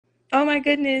Oh my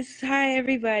goodness. Hi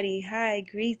everybody. Hi,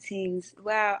 greetings.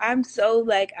 Wow, I'm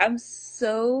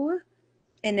so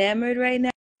enamored right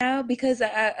now because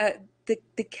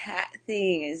the cat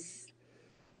thing is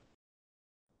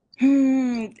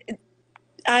hmm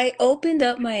I opened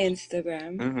up my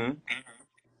Instagram. Mm-hmm.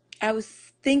 I was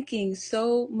thinking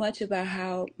so much about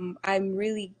how I'm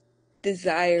really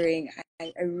desiring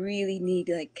I really need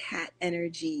like cat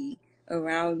energy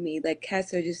around me. Like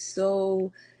cats are just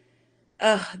so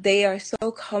they are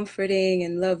so comforting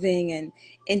and loving and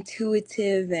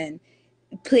intuitive and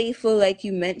playful like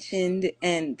you mentioned,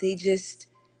 and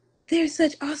they're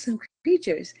such awesome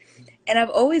creatures, and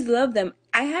I've always loved them.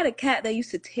 I had a cat that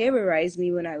used to terrorize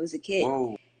me when I was a kid,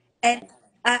 Whoa. and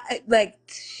like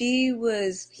she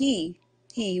was he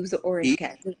was an orange He?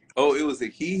 cat. Oh, it was a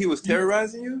he? He was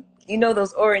terrorizing you? You know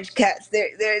those orange cats, they're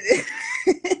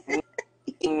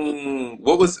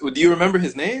What was, do you remember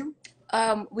his name?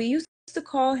 we used to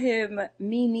call him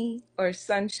Mimi or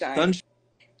Sunshine.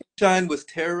 Sunshine was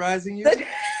terrorizing you?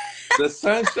 The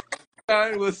sunshine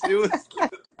it was. Yes.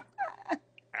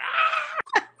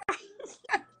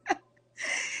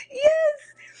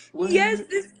 Yes, What?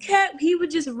 this cat, he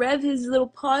would just rev his little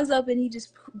paws up and he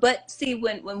just, but see,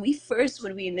 when we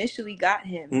initially got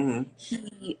him,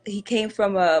 Mm-hmm. he came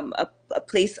from a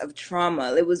place of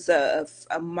trauma. It was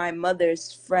my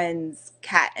mother's friend's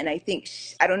cat, and I think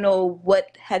I don't know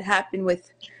what had happened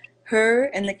with her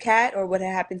and the cat, or what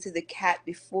had happened to the cat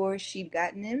before she'd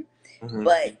gotten him, Mm-hmm.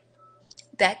 but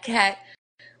that cat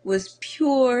was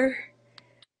pure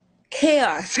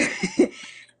chaos.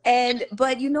 And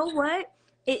but you know what,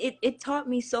 it taught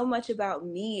me so much about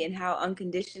me and how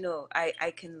unconditional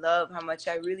I can love, how much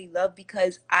I really love,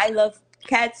 because I love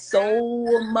cats so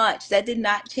much that did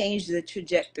not change the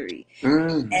trajectory.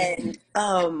 Mm-hmm. And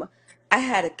I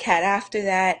had a cat after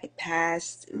that. It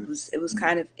passed. It was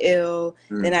kind of ill.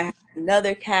 Then I had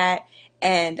another cat,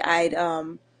 and I'd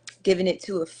given it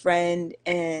to a friend,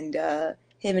 and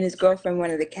him and his girlfriend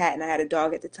wanted a cat, and I had a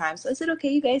dog at the time. So I said, okay,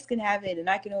 you guys can have it, and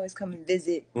I can always come and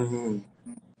visit. Mm-hmm.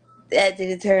 That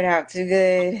didn't turn out too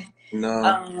good. No.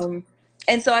 Um,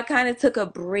 and so I kind of took a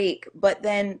break. But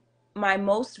then my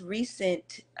most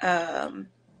recent um,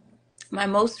 my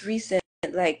most recent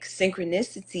like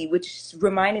synchronicity, which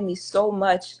reminded me so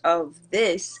much of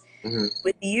this Mm-hmm.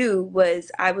 with you,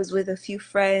 was I was with a few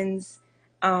friends.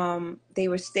 They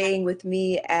were staying with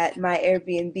me at my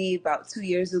Airbnb about 2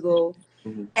 years ago,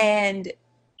 Mm-hmm. and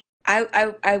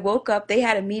I woke up. They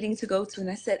had a meeting to go to, and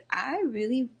I said, I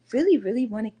really, really, really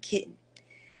want a kitten.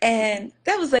 And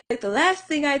that was like the last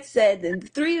thing I'd said. And the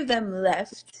three of them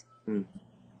left,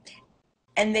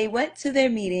 and they went to their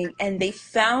meeting, and they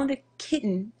found a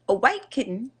kitten, a white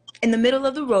kitten, in the middle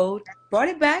of the road, brought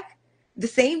it back the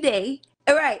same day.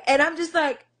 All right. And I'm just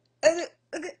like,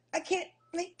 I can't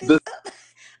make this The up.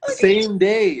 Like, same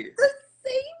day. the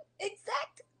same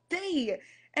exact day.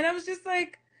 And I was just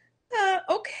like,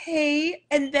 okay.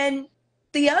 And then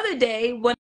the other day,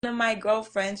 one of my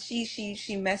girlfriends, she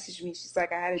messaged me. She's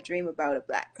like, I had a dream about a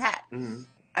black cat. Mm-hmm.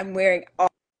 I'm wearing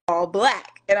all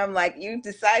black. And I'm like, you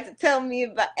decide to tell me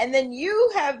about, and then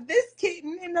you have this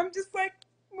kitten, and I'm just like,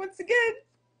 once again,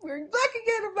 wearing black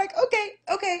again. I'm like,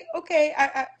 okay.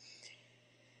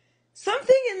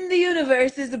 Something in the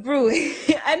universe is brewing.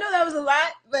 I know that was a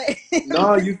lot, but I'm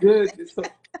No, just you good.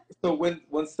 So when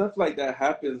stuff like that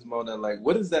happens, Mona, like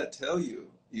what does that tell you?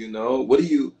 You know, what do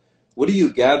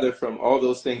you gather from all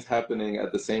those things happening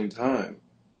at the same time?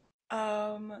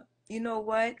 you know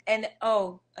what? And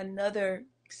oh, another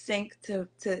sync to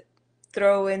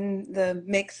throw in the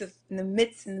mix of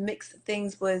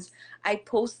things was I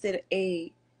posted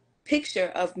a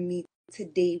picture of me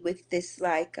today with this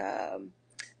like a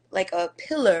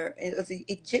pillar of the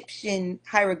Egyptian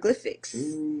hieroglyphics.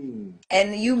 Mm.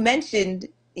 And you mentioned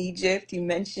Egypt, you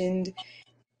mentioned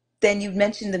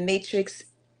the Matrix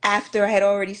after I had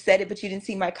already said it, but you didn't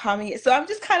see my comment yet. So I'm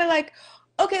just kind of like,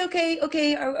 okay.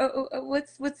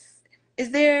 What's is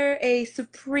there a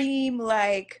supreme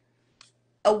like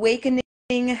awakening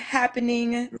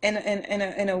happening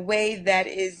in a way that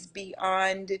is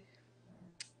beyond?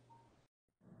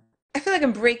 I feel like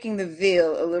I'm breaking the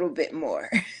veil a little bit more.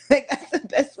 Like that's the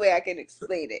best way I can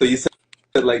explain it. So you said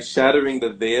like shattering the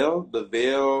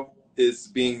veil is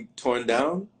being torn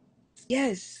down?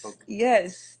 Yes, Okay.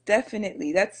 yes,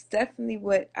 definitely. That's definitely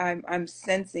what I'm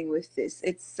sensing with this.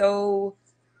 It's so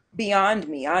beyond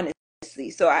me, honestly.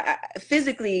 So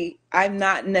physically, I'm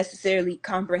not necessarily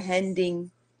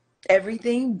comprehending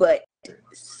everything, but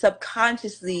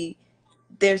subconsciously,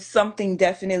 there's something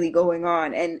definitely going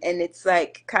on, and it's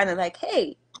like kind of like,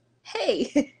 hey,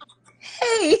 hey,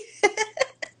 hey.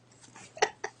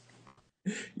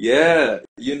 Yeah,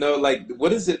 like what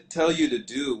does it tell you to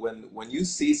do when you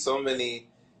see so many,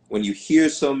 when you hear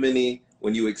so many,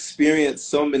 when you experience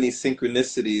so many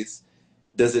synchronicities?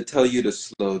 Does it tell you to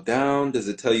slow down? Does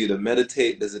it tell you to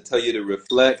meditate? Does it tell you to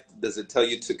reflect? Does it tell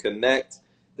you to connect?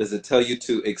 Does it tell you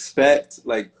to expect?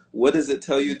 Like, what does it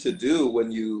tell you to do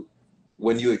when you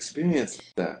experience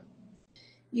that?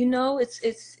 You know, it's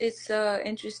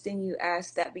interesting you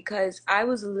asked that because I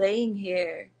was laying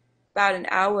here about an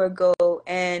hour ago,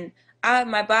 and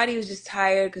my body was just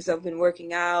tired because I've been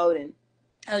working out, and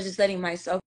I was just letting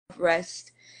myself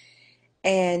rest.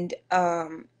 And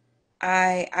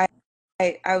I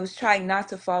I I was trying not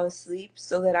to fall asleep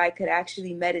so that I could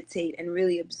actually meditate and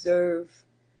really observe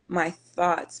my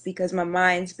thoughts because my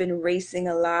mind's been racing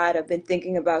a lot. I've been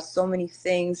thinking about so many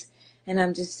things, and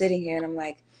I'm just sitting here and I'm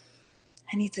like,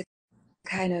 I need to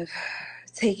kind of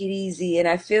take it easy. And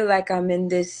I feel like I'm in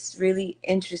this really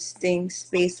interesting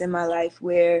space in my life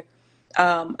where,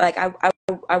 like,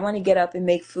 I want to get up and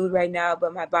make food right now,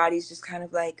 but my body's just kind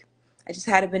of like, I just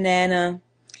had a banana.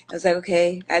 I was like,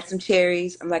 okay, I had some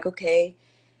cherries. I'm like, okay.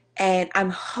 And I'm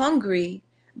hungry,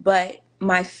 but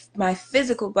my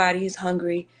physical body is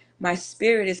hungry. My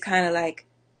spirit is kind of like,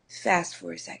 fast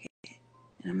for a second.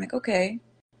 And I'm like, okay,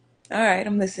 all right,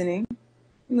 I'm listening.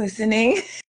 I'm listening.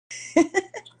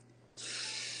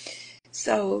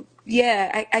 So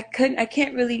yeah, I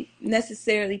can't really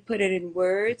necessarily put it in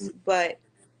words, but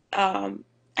um,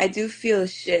 I do feel a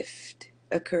shift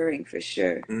occurring for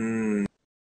sure. Mm.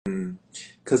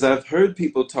 Because I've heard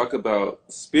people talk about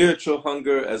spiritual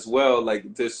hunger as well.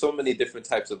 Like, there's so many different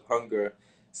types of hunger.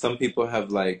 Some people have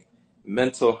like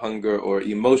mental hunger or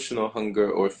emotional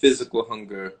hunger or physical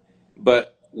hunger.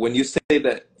 But when you say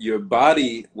that your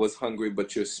body was hungry,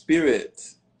 but your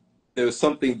spirit, there was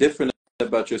something different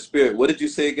about your spirit. What did you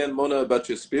say again, Mona, about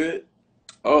your spirit?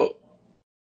 Oh,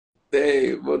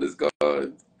 hey, Mona's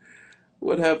gone.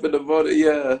 What happened to Mona?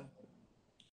 Yeah,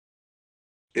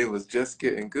 it was just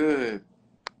getting good.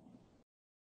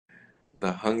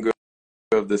 The hunger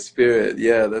of the spirit.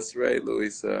 Yeah, that's right,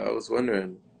 Louisa. I was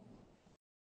wondering.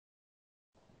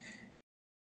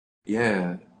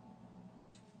 Yeah,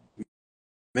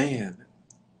 man,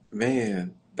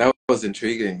 man, that was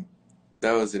intriguing.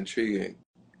 That was intriguing.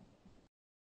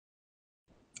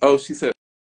 Oh, she said,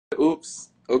 oops.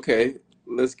 Okay,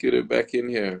 let's get her back in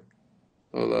here.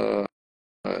 Hold on.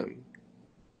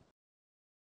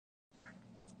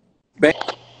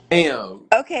 Bam,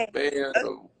 Okay. bam.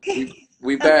 Okay.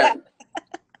 We back.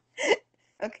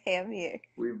 Okay, I'm here.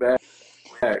 We back.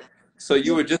 So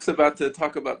you were just about to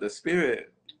talk about the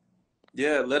spirit.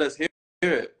 Yeah, let us hear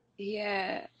it.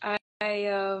 Yeah, I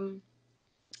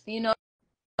you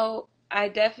know, I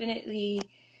definitely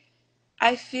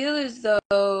I feel as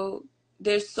though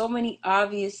there's so many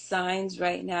obvious signs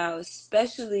right now,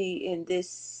 especially in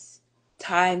this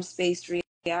time-space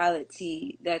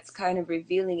reality that's kind of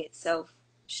revealing itself,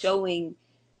 showing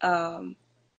um,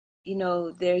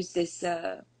 there's this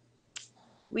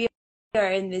we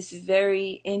are in this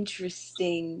very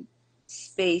interesting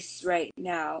space right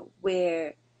now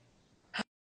where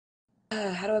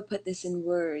how do I put this in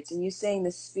words? And you're saying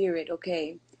the spirit,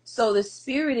 okay. So the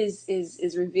spirit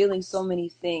is revealing so many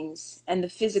things, and the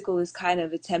physical is kind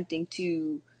of attempting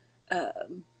to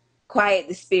um, quiet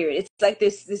the spirit. It's like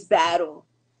this battle.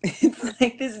 It's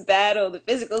like this battle. The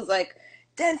physical is like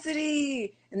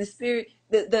density, and the spirit,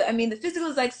 the I mean, the physical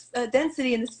is like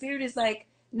density, and the spirit is like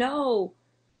no,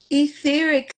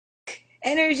 etheric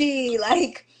energy.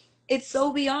 Like it's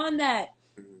so beyond that.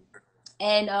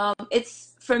 And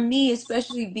it's for me,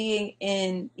 especially being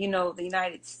in the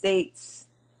United States,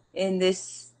 in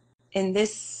this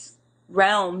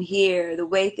realm here, the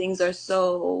way things are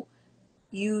so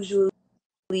usually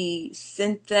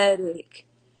synthetic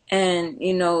and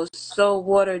so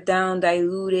watered down,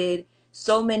 diluted,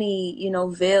 so many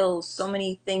veils, so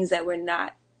many things that we're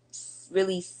not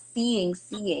really seeing.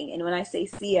 And when I say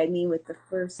see, I mean with the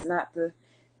first, not the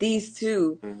these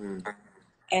two. Hmm.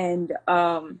 And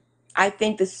I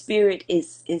think the spirit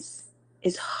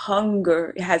is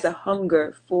hunger. It has a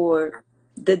hunger for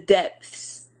the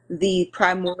depths, the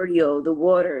primordial, the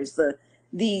waters,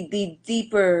 the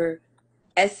deeper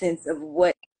essence of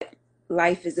what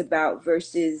life is about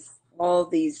versus all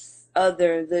these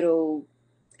other little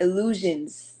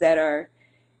illusions that are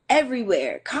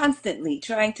everywhere constantly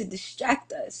trying to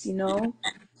distract us.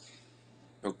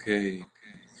 Okay.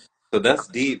 So that's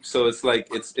deep. So it's like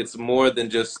it's more than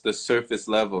just the surface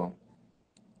level.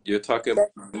 You're talking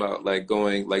about like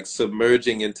going like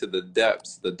submerging into the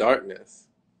depths, the darkness.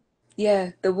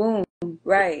 Yeah, the womb,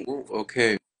 right. Ooh,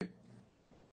 okay.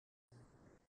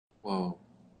 Whoa.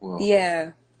 Whoa.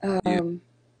 Yeah. Yeah, Um,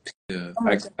 yeah. oh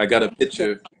my I got a God. Yeah,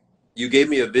 picture. You gave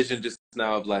me a vision just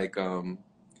now of like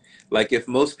if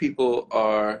most people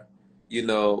are,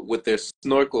 with their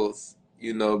snorkels,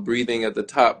 breathing at the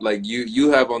top, like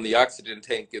you have on the oxygen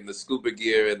tank and the scuba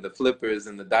gear and the flippers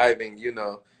and the diving,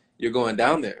 you're going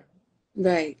down there.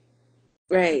 right,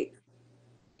 right.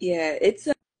 Yeah,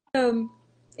 um,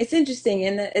 it's interesting,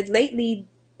 and it lately,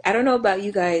 I don't know about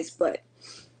you guys, but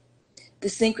the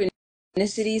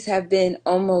synchronicities have been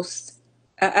almost,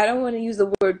 I don't want to use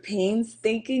the word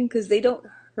painstaking because they don't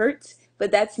hurt, but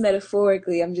that's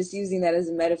metaphorically. I'm just using that as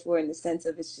a metaphor in the sense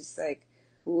of it's just like,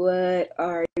 what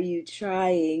are you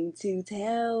trying to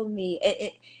tell me?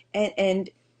 And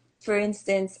for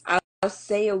instance, I'll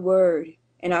say a word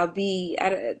and I'll be,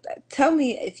 tell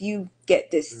me if you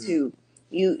get this Mm, too.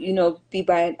 Be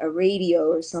by a radio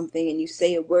or something and you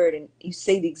say a word and you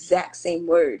say the exact same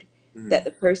word that mm.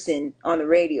 the person on the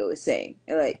radio is saying.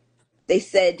 And like they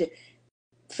said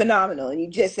phenomenal and you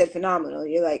just said phenomenal.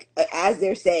 And you're like as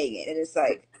they're saying it and it's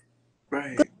like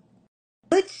Right.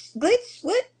 glitch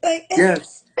what like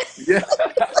Yes. Yeah.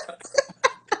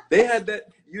 They had that,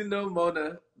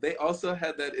 Mona. They also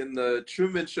had that in the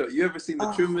Truman Show. You ever seen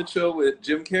the Truman oh Show with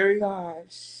Jim Carrey?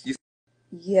 gosh. You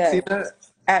seen Yes, that?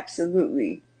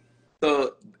 absolutely.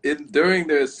 So during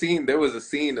their scene, there was a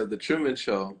scene of the Truman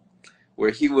Show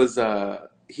where he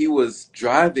was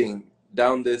driving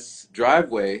down this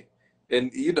driveway,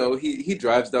 and he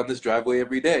drives down this driveway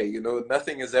every day.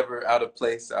 Nothing is ever out of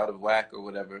place, out of whack, or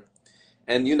whatever.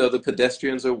 And the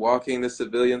pedestrians are walking, the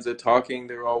civilians are talking,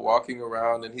 they're all walking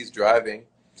around, and he's driving.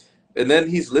 And then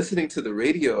he's listening to the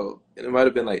radio, and it might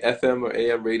have been like FM or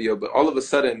AM radio, but all of a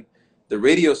sudden, the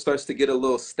radio starts to get a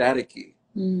little staticky.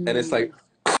 And it's Mm. like,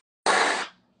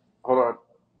 hold on.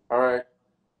 All right.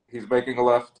 He's making a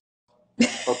left.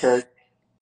 Okay.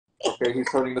 Okay. He's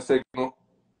turning the signal.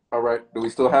 All right. Do we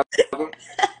still have him?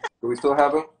 Do we still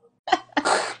have him?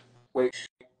 Wait.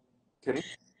 Can he?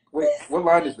 Wait. What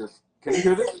line is this? Can you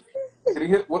hear this? Can you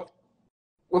hear what?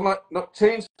 What line? No.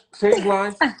 Change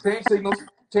lines. Change signals.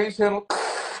 Change channel.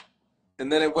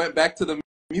 And then it went back to the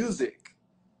music,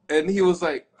 and he was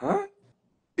like, "Huh?"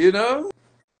 You know?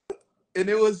 And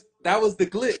that was the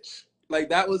glitch. Like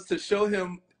that was to show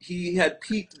him he had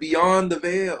peeked beyond the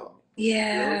veil. You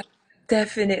Yeah, know?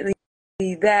 definitely.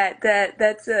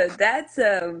 That's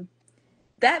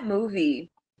that movie.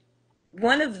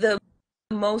 One of the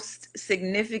most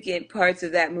significant parts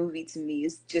of that movie to me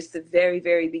is just the very,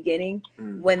 very beginning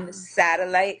Mm. when the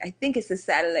satellite, I think it's a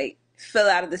satellite, fell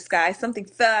out of the sky. Something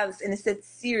fell out and it said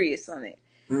Sirius on it.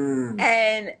 Mm.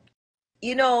 And,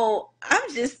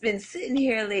 I've just been sitting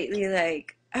here lately,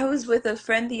 like, I was with a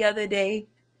friend the other day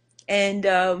and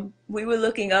we were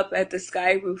looking up at the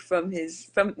sky roof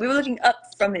we were looking up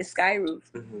from his sky roof.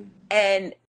 Mm-hmm.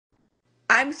 And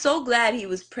I'm so glad he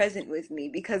was present with me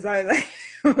because I'm like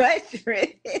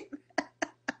measuring him.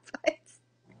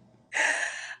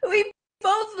 We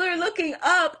both were looking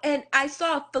up and I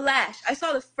saw a flash. I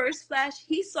saw the first flash.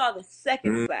 He saw the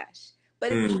second flash.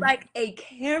 But it's Mm. like a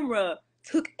camera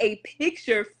took a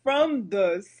picture from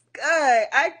the sky.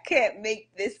 I can't make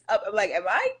this up. I'm like, am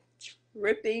I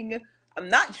tripping? I'm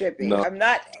not tripping. No. I'm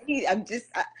not. I'm just.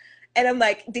 And I'm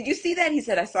like, did you see that? He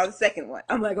said, I saw the second one.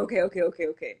 I'm like, okay, okay, okay,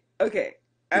 okay, okay.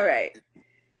 All right.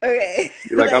 Okay.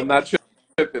 You're like, I'm Like, not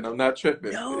tripping. I'm not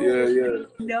tripping. Yeah, no, yeah.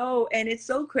 no. And it's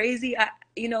so crazy.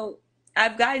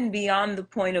 I've gotten beyond the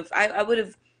point of I would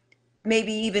have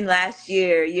maybe even last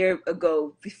year, a year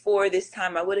ago, before this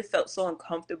time, I would have felt so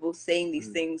uncomfortable saying these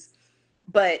Mm. things,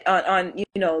 but on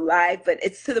live. But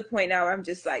it's to the point now where I'm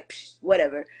just like, psh,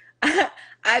 whatever.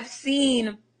 I've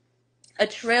seen a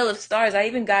trail of stars. I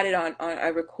even got it on. I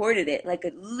recorded it like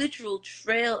a literal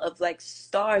trail of like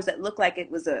stars that looked like it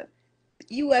was a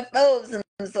UFO of some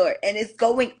sort, and it's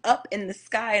going up in the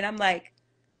sky, and I'm like,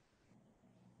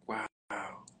 Wow.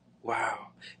 Wow.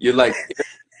 You're like,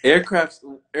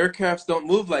 aircrafts don't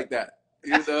move like that.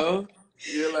 You're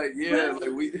like, yeah, like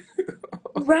right. we.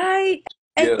 Right.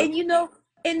 And Yeah. and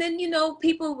and then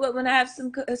people when I have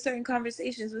certain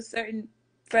conversations with certain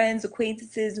friends,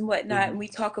 acquaintances and whatnot, Mhm. and we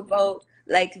talk about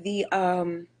like the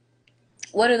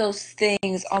what are those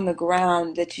things on the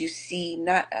ground that you see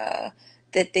not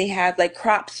that they have like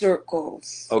crop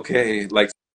circles. Okay,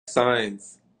 like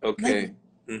signs. Like Okay.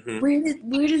 Mm-hmm.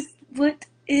 what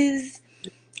is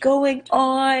going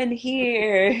on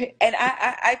here? And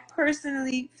I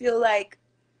personally feel like,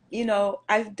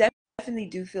 I definitely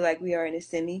do feel like we are in a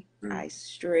semi. I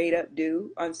straight up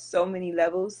do on so many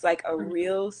levels, like a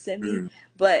real semi. Mm-hmm.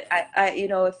 But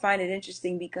I find it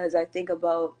interesting because I think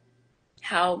about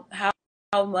how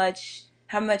much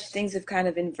how much things have kind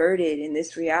of inverted in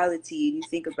this reality. And you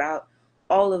think about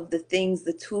all of the things,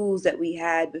 the tools that we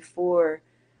had before,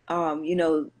 you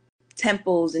know,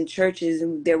 temples and churches,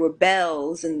 and there were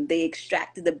bells, and they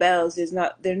extracted the bells.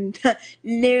 There are not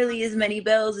nearly as many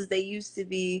bells as they used to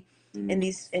be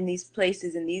Mm, in these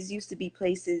places. And these used to be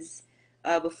places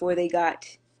before they got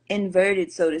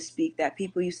inverted, so to speak, that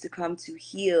people used to come to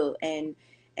heal and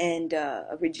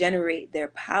regenerate their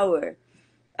power.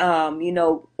 You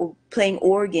know, playing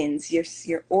organs,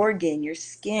 your organ, your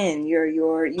skin,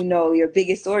 you know, your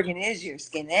biggest organ is your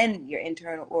skin and your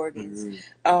internal organs.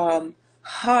 mm,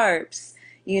 Harps,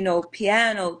 you know,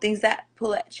 piano, things that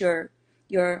pull at your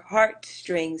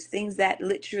heartstrings, things that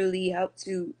literally help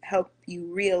you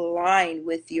realign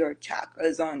with your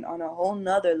chakras on a whole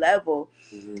nother level.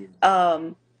 mm,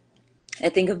 Um, I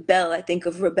think of bell, I think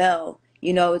of rebel.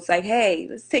 You know, it's like, hey,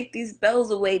 let's take these bells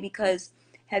away because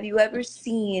have you ever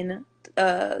seen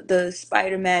the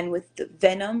Spider-Man with the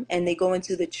Venom and they go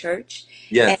into the church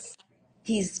and yes.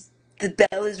 he's the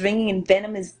bell is ringing and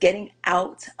Venom is getting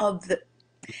out of the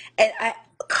and I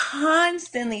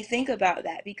constantly think about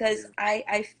that because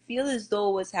I feel as though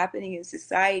what's happening in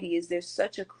society is there's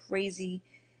such a crazy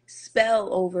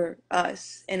spell over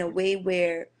us in a way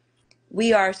where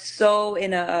we are so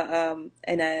in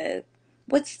a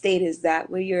what state is that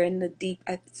where you're in the deep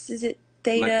is it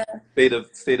Like theta.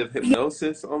 state of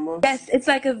hypnosis almost. Yes, it's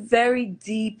like a very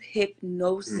deep Mm,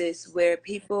 hypnosis where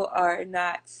people are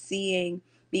not seeing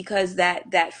because that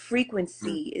mm,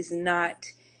 frequency is not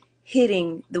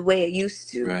hitting the way it used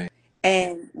to. right.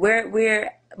 And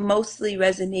we're mostly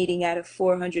resonating at a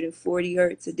 440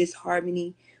 hertz, a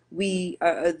disharmony. We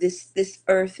this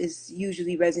earth is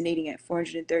usually resonating at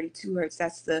 432 hertz.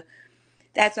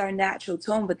 That's our natural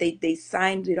tone, but they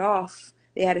signed it off.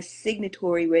 They had a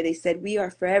signatory where they said we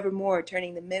are forevermore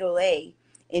turning the middle A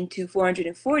into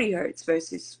 440 hertz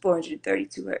versus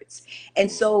 432 hertz. And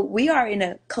so we are in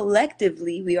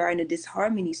a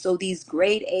disharmony. So these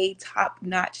grade A top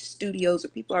notch studios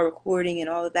where people are recording and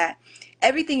all of that,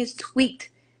 everything is tweaked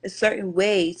a certain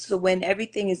way. So when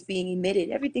everything is being emitted,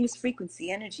 everything is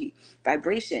frequency, energy,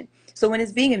 vibration. So when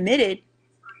it's being emitted,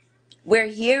 we're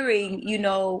hearing, you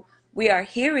know, we are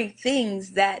hearing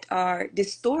things that are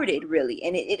distorted, really,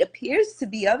 and it appears to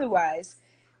be otherwise,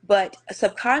 but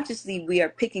subconsciously we are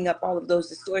picking up all of those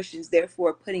distortions,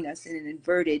 therefore putting us in an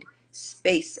inverted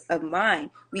space of mind.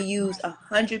 We use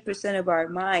 100% of our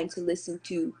mind to listen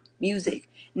to music,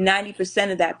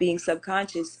 90% of that being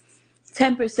subconscious,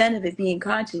 10% of it being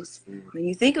conscious. Mm. When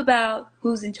you think about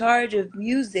who's in charge of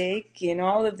music and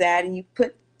all of that, and you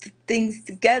put things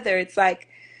together, it's like,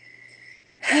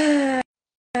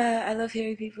 I love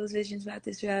hearing people's visions about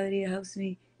this reality. It helps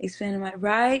me expand my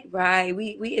right.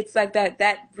 We it's like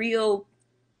that real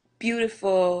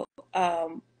beautiful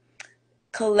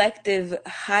collective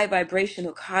high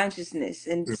vibrational consciousness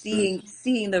and Mhm.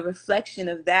 seeing the reflection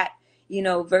of that, you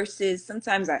know, versus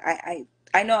sometimes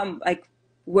I know I'm like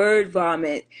word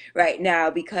vomit right now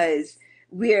because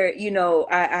we're, you know,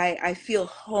 I feel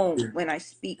home when I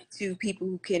speak to people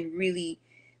who can really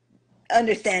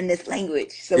understand this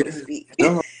language, so to Yeah. speak.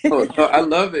 No, no, I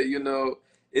love it. You know,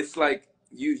 it's like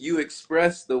you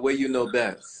express the way you know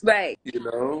best. Right. You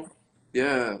know?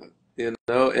 Yeah. You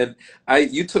know, and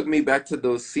you took me back to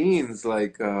those scenes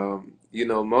like you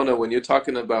know, Mona, when you're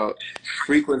talking about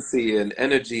frequency and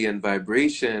energy and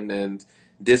vibration and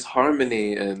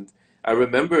disharmony and I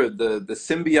remember the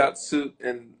symbiote suit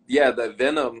and yeah, that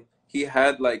Venom, he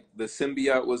had like the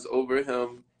symbiote was over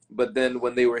him but then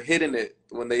when they were hitting it,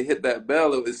 when they hit that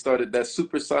bell, it started that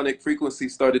supersonic frequency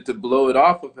started to blow it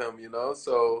off of him, you know?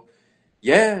 So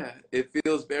yeah, it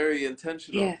feels very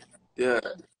intentional. Yeah, Yeah.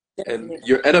 And definitely.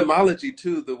 your etymology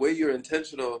too, the way you're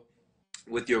intentional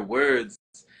with your words,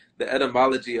 the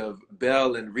etymology of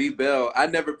bell and rebel, I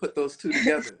never put those two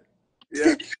together.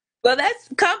 Yeah. Well, that's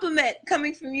compliment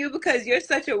coming from you because you're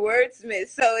such a wordsmith.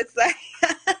 So it's like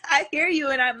I hear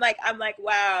you and I'm like,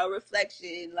 wow,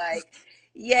 reflection. Like,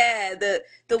 yeah,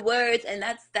 the words, and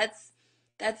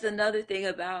that's another thing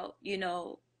about, you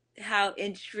know, how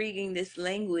intriguing this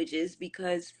language is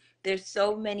because there's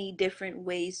so many different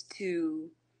ways to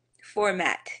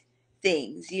format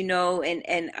things, you know, and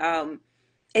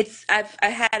it's I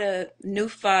had a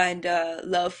newfound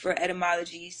love for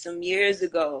etymology some years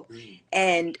ago, Mm,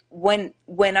 and when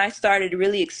I started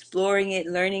really exploring it,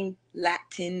 learning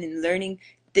Latin and learning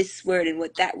this word and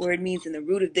what that word means and the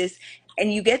root of this,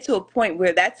 and you get to a point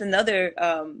where that's another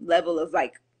level of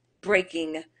like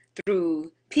breaking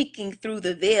through, peeking through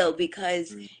the veil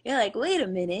because mm, you're like, wait a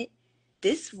minute,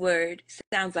 this word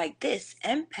sounds like this: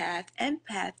 empath,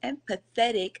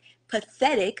 empathetic,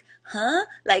 pathetic, huh?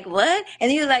 Like what?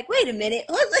 And you're like, wait a minute.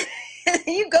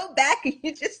 And you go back and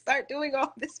you just start doing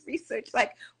all this research.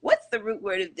 Like, what's the root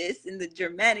word of this and the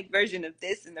Germanic version of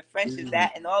this and the French of Mm,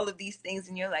 that and all of these things?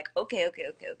 And you're like, okay, okay,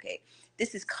 okay, okay.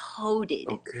 This is coded.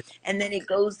 okay. And then it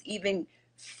goes even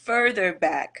further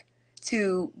back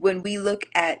to when we look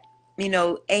at,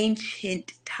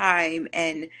 ancient time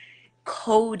and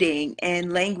coding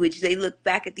and language. They look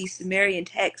back at these Sumerian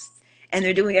texts and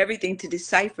they're doing everything to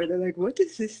decipher. They're like, what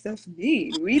does this stuff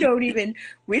mean? We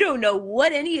don't know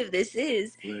what any of this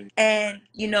is. Right. And,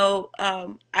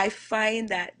 I find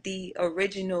that the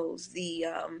originals,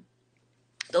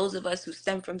 those of us who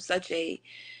stem from such a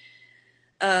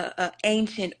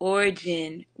ancient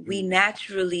origin, we Mm,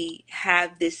 naturally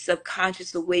have this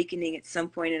subconscious awakening at some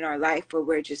point in our life where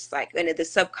we're just like, and the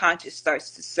subconscious starts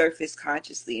to surface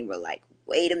consciously, and we're like,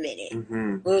 wait a minute,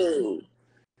 mm-hmm. whoa,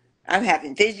 I'm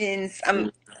having visions.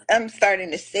 I'm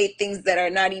starting to say things that are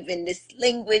not even this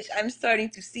language. I'm starting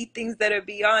to see things that are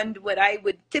beyond what I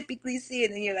would typically see,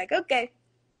 and then you're like, okay,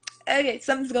 okay,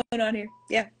 something's going on here,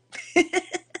 yeah.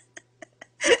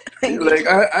 Yeah, And like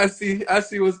I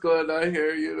see what's going on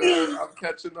here, I'm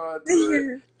catching on to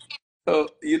it. So,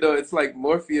 it's like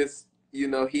Morpheus,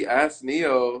 he asked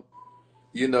Neo,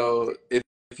 if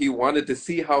he wanted to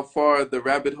see how far the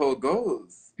rabbit hole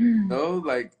goes.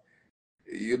 Like,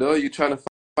 you trying to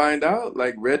find out,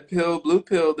 like red pill, blue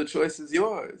pill, the choice is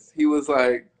yours. He was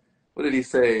like, what did he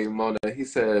say, Mona? He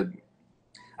said,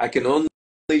 I can only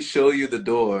show you the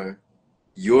door.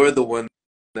 You're the one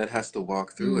that has to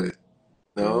walk through it.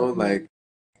 Like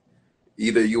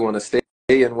either you want to stay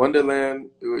in Wonderland,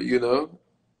 or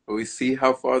we see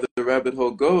how far the rabbit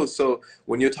hole goes. So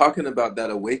when you're talking about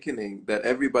that awakening, that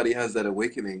everybody has that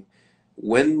awakening,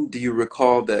 when do you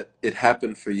recall that it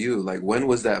happened for you? Like when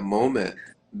was that moment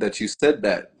that you said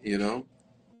that?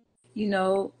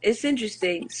 It's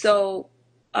interesting. So,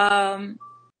 um,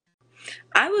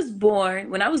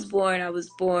 when I was born, I was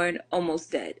born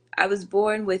almost dead. I was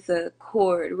born with a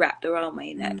cord wrapped around my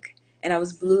Mm, neck and I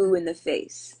was blue in the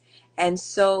face. And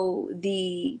so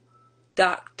the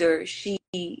doctor, she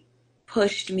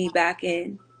pushed me back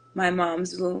in my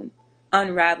mom's womb,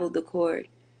 unraveled the cord,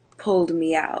 pulled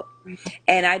me out.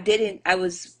 And I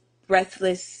was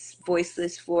breathless,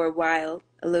 voiceless for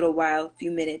a little while, a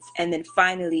few minutes. And then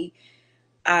finally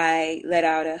I let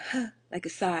out a, like a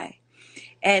sigh.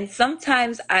 And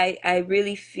sometimes I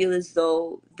really feel as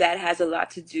though that has a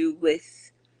lot to do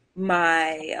with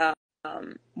my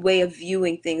way of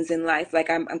viewing things in life. Like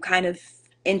I'm kind of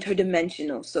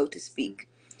interdimensional, so to speak.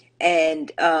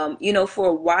 And for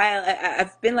a while,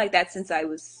 I've been like that since I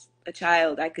was a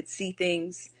child. I could see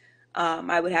things.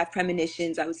 I would have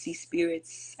premonitions. I would see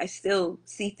spirits. I still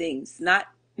see things, not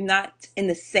in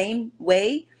the same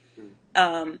way. mm,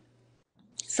 Um,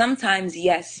 Sometimes,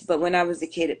 yes, but when I was a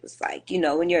kid, it was like,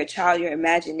 when you're a child, your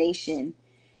imagination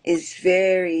is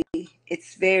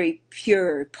it's very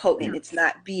pure, potent. It's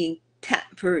not being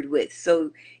tampered with.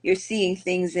 So you're seeing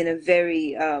things in a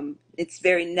it's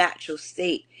very natural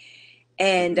state.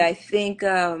 And mm, I think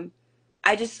I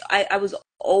was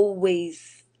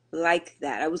always like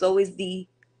that. I was always the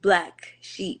black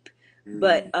sheep. mm.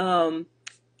 But I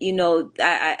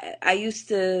used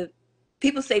to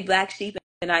people say black sheep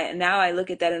and I now I look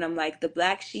at that and I'm like the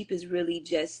black sheep is really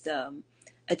just a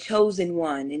chosen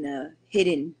one in a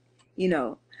hidden, you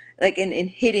know, like in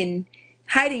hidden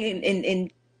hiding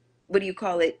in what do you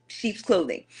call it? Sheep's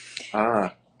clothing.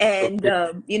 Ah, And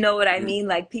okay. you know what I Mm, mean?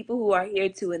 Like people who are here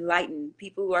to enlighten,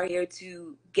 people who are here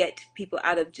to get people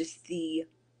out of just the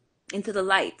into the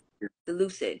light, the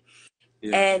lucid.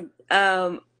 yeah. And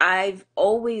I've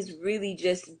always really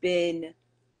just been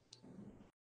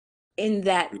in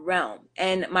that realm.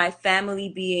 And my family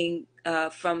being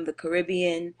from the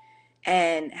Caribbean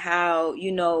and how,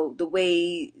 the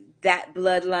way that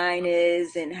bloodline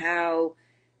is and how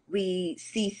we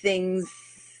see things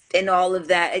and all of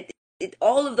that.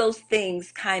 All of those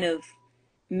things kind of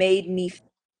made me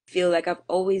feel like I've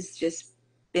always just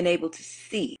been able to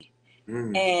see.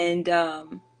 Mm, And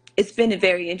it's been a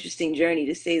very interesting journey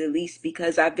to say the least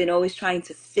because I've been always trying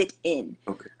to fit in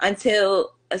okay.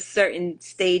 until a certain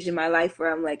stage in my life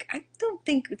where I'm like, I don't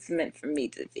think it's meant for me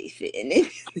to be fitting in.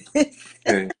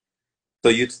 Okay. So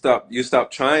you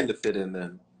stopped trying to fit in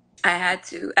then. I had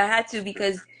to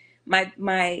because my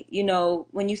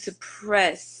when you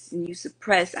suppress and you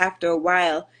suppress after a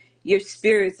while, your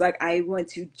spirit's like, I want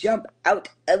to jump out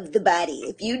of the body.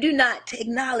 If you do not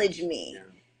acknowledge me, Yeah.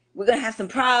 we're gonna have some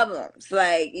problems.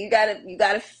 Like you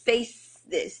gotta face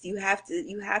this. You have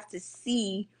to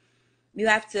see you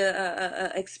have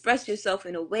to express yourself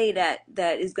in a way that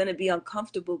is going to be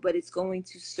uncomfortable, but it's going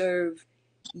to serve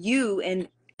you and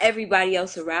everybody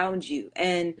else around you.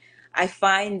 And I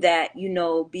find that,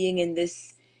 being in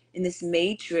this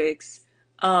matrix,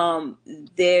 um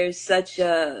there's such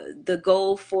a the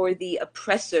goal for the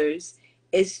oppressors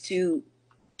is to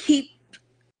keep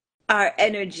our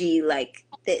energy like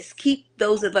this, keep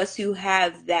those of us who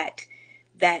have that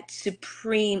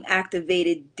supreme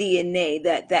activated DNA,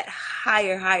 that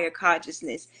higher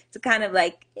consciousness, to kind of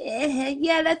like,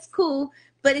 yeah, that's cool,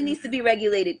 but it needs to be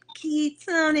regulated. Keep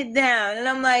tone it down. And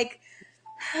I'm like,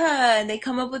 huh, and they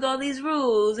come up with all these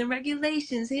rules and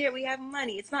regulations. Here we have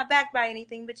money. It's not backed by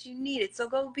anything, but you need it. So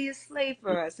go be a slave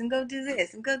for us and go do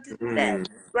this and go do that. Mm,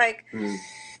 Like, mm.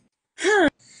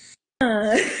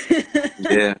 huh.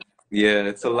 Yeah, yeah,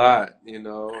 it's a lot,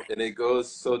 and it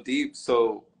goes so deep.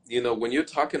 So, when you're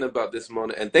talking about this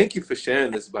moment, and thank you for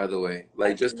sharing this, by the way.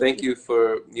 Like, just thank Absolutely.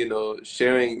 you for,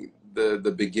 sharing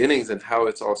the beginnings and how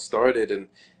it's all started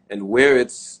and where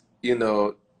it's,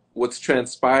 what's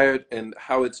transpired and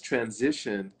how it's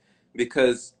transitioned.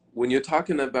 Because when you're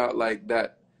talking about like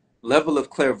that level of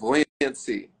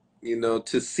clairvoyancy,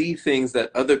 to see things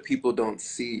that other people don't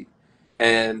see,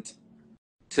 and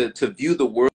to view the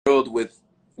world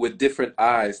with different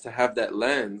eyes, to have that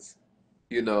lens,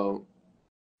 you know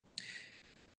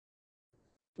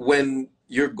when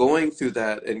you're going through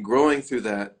that and growing through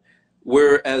that,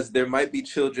 whereas there might be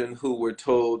children who were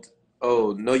told,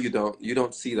 oh no, you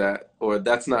don't see that, or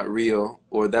that's not real,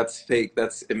 or that's fake,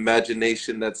 that's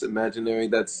imagination, that's imaginary,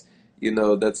 that's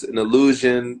an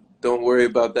illusion, don't worry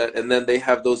about that, and then they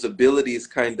have those abilities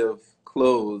kind of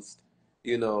closed.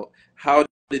 How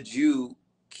did you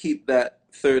keep that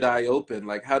third eye open?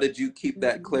 Like, how did you keep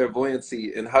that Mhm.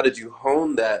 clairvoyancy, and how did you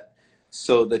hone that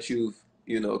so that you've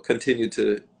continue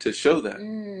to show that?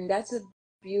 That's a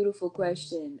beautiful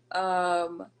question.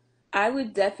 I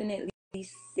would definitely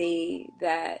say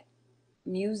that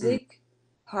Mm, music,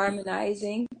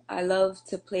 harmonizing. I love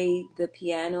to play the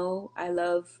piano. I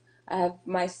have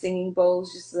my singing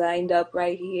bowls just lined up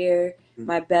right here, mm,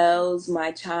 my bells,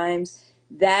 my chimes.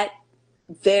 That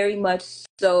very much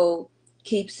so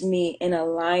keeps me in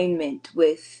alignment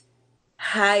with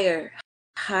higher,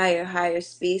 higher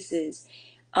spaces.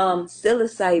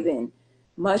 Psilocybin, mm,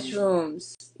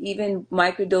 mushrooms, even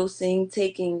microdosing,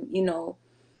 taking,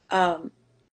 um,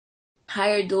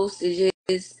 higher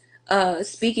dosages,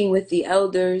 speaking with the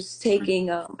elders, taking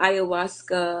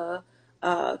ayahuasca,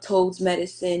 toad's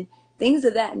medicine, things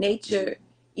of that nature.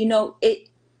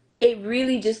 It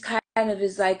really just kind of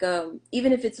is like,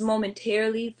 even if it's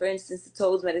momentarily, for instance, the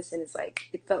toad's medicine is like,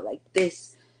 it felt like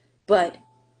this, but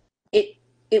it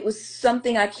it was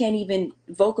something I can't even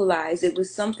vocalize. It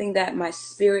was something that my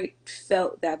spirit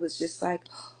felt that was just like,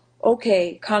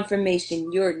 okay,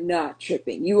 confirmation, you're not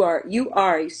tripping. You are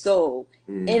a soul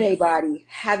in mm. a body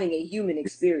having a human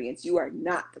experience. You are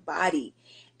not the body.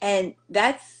 And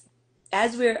that's,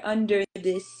 as we're under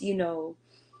this,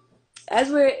 as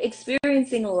we're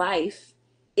experiencing life,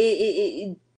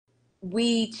 it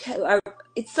are,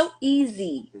 it's so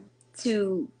easy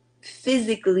to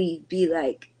physically be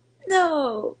like,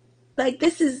 no, like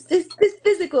this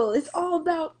physical, it's all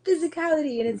about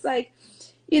physicality. And it's like,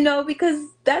 because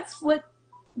that's what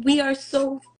we are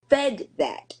so fed.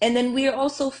 That, and then we are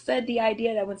also fed the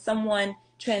idea that when someone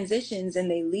transitions and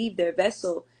they leave their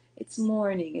vessel, it's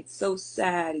mourning, it's so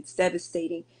sad, it's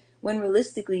devastating, when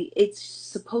realistically it's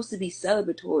supposed to be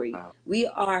celebratory. Wow. We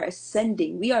are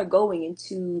ascending, we are going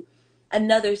into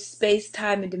another space,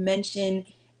 time, and dimension.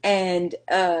 And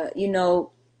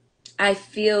I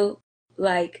feel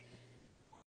like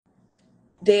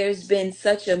there's been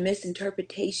such a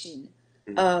misinterpretation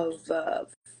Mm,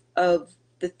 of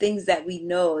the things that we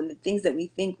know and the things that we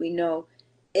think we know.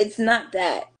 It's not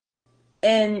that.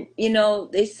 And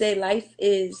they say life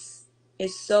is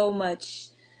so much.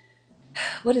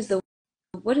 What is the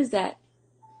what is that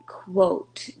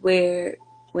quote where,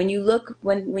 when you look,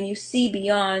 when you see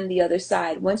beyond the other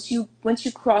side, once you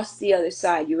cross the other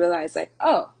side, you realize, like,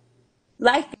 oh,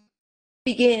 life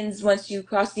begins once you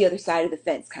cross the other side of the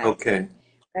fence, kind of okay. thing.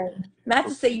 And not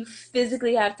to say you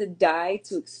physically have to die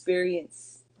to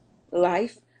experience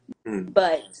life, Mm.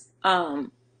 but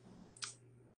I'm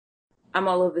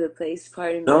all over the place,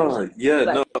 pardon me. No, yeah,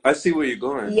 no, But I see where you're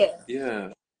going. yeah,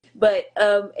 Yeah. but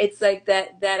it's like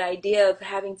that idea of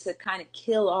having to kind of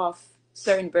kill off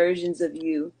certain versions of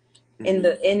you in Hmm.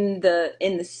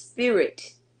 the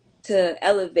spirit, to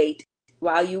elevate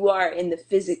while you are in the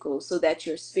physical, so that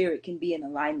your spirit can be in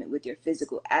alignment with your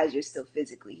physical as you're still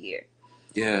physically here.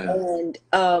 Yeah. And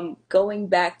going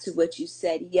back to what you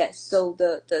said, yes. So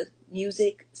the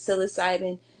music,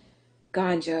 psilocybin,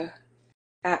 ganja,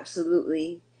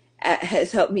 absolutely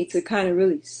has helped me to kind of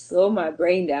really slow my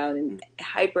brain down and Mm.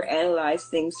 hyper analyze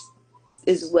things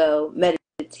as well.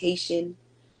 Meditation,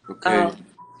 Okay. um,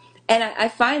 and I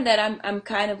find that I'm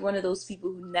kind of one of those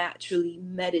people who naturally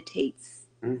meditates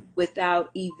Mm. without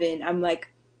even. I'm like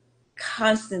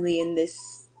constantly in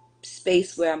this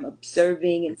space where I'm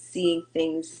observing and seeing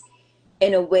things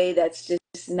in a way that's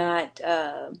just not.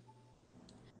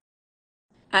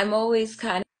 I'm always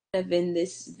kind of in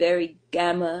this very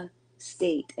gamma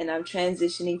state, and I'm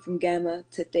transitioning from gamma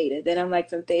to theta. Then I'm like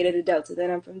from theta to delta.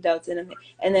 Then I'm from delta,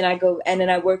 and then I go, and then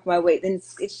I work my way. Then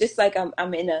it's just like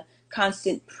I'm in a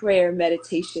constant prayer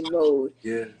meditation mode.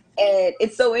 Yeah. And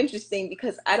it's so interesting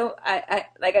because I don't, I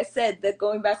like I said, that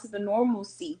going back to the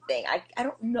normalcy thing, I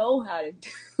don't know how to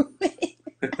do it.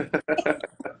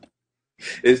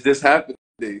 It's just happening.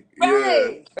 Yeah.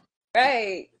 Right,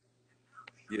 right.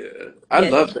 Yeah. I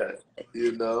Yes. love that.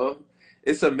 You know,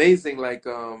 it's amazing. Like,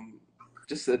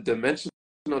 just a dimensional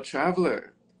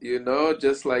traveler,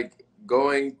 just like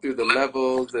going through the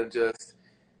levels and just,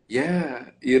 yeah,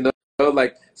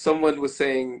 like someone was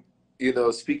saying,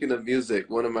 speaking of music,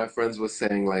 one of my friends was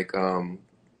saying, like, in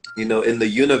the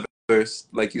universe,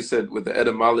 like you said, with the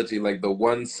etymology, like the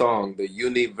one song, the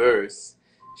universe,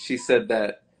 she said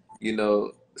that,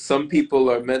 some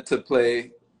people are meant to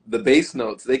play the bass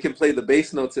notes. They can play the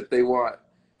bass notes if they want,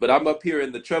 but I'm up here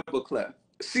in the treble clef.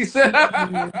 She said,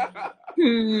 Mhm.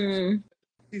 Hmm.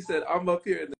 He said, I'm up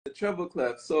here in the treble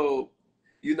clef. So,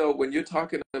 when you're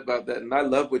talking about that, and I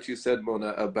love what you said,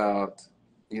 Mona, about,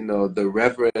 the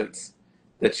reverence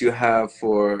that you have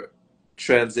for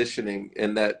transitioning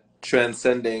and that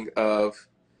transcending of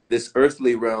this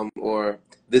earthly realm or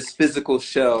this physical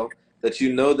shell, that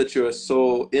that you're a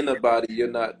soul in a body.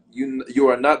 You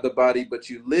are not the body, but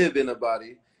you live in a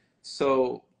body.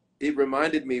 So it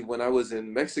reminded me when I was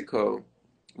in Mexico,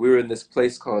 we were in this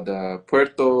place called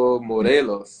Puerto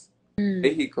Morelos,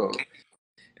 Mexico,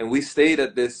 and we stayed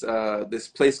at this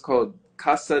place called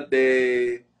Casa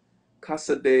de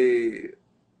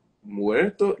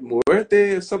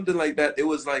Muerte or something like that. It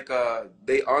was like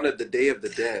they honored the Day of the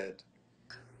Dead,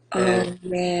 and Oh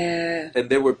yeah.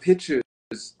 there were pictures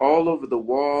all over the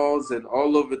walls and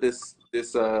all over this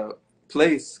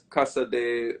place, Casa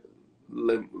de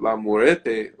la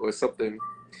Muerte or something,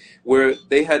 where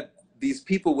they had these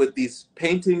people with these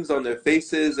paintings on their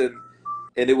faces, and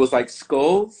it was like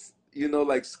skulls,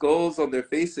 like skulls on their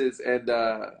faces, and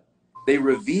they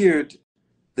revered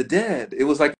the dead. It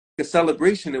was like a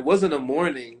celebration. It wasn't a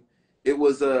mourning. It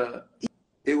was a.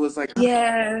 It was like,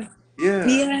 Yeah. yeah.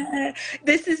 Yeah.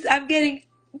 This is I'm getting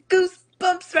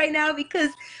goosebumps right now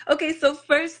because okay, so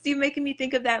first you're making me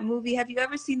think of that movie. Have you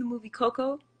ever seen the movie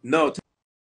Coco? No,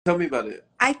 tell me about it.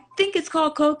 I think it's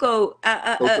called Coco.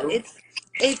 Coco.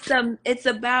 It's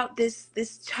about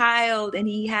this child, and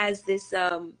he has this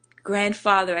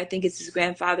grandfather. I think it's his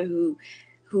grandfather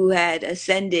who had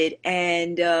ascended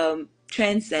and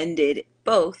transcended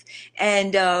both.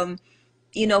 And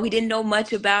he didn't know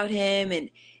much about him, and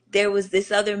there was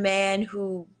this other man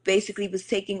who basically was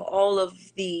taking all of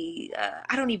the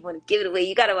I don't even want to give it away.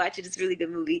 You got to watch it. It's a really good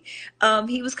movie.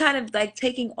 He was kind of like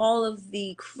taking all of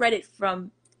the credit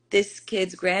from this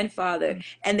kid's grandfather,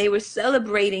 and they were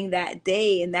celebrating that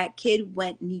day, and that kid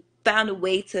went and he found a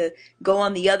way to go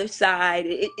on the other side.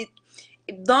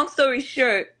 Long story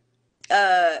short,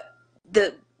 uh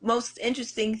the most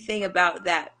interesting thing about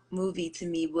that movie to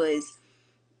me was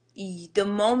the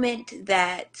moment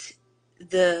that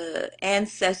the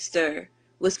ancestor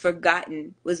was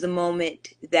forgotten was the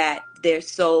moment that their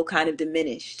soul kind of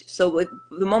diminished. So with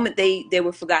the moment they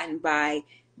were forgotten by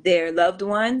their loved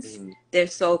ones, Mm. their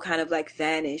soul kind of like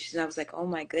vanished. And I was like, oh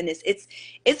my goodness,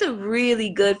 it's a really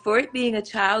good, for it being a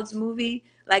child's movie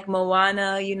like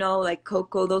Moana, like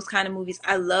Coco, those kind of movies.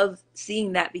 I love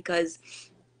seeing that because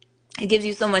it gives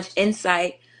you so much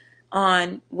insight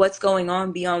on what's going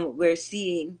on beyond what we're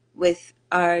seeing with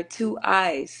our two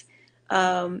eyes.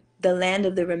 The Land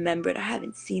of the Remembered. I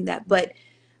haven't seen that, but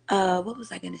what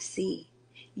was I gonna see?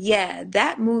 Yeah,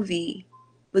 that movie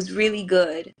was really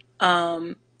good.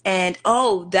 And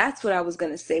oh, that's what I was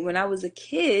gonna say. When I was a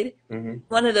kid, Hmm.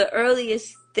 one of the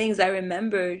earliest things I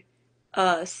remembered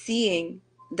seeing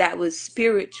that was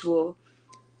spiritual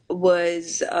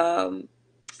was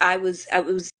I was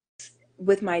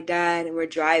with my dad, and we're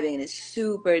driving, and it's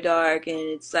super dark, and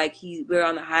it's like we're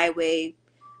on the highway,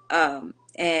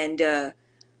 and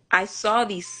I saw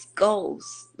these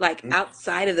skulls like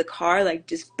outside of the car, like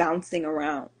just bouncing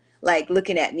around, like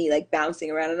looking at me, like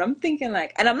bouncing around. And I'm thinking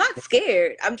like, and I'm not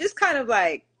scared. I'm just kind of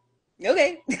like,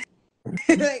 okay,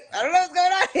 like I don't know what's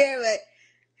going on here, but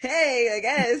hey, I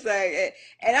guess like,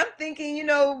 and I'm thinking,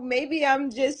 maybe I'm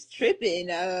just tripping.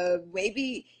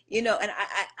 Maybe, and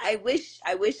I wish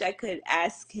I could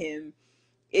ask him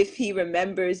if he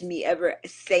remembers me ever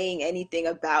saying anything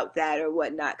about that or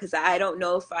whatnot, because I don't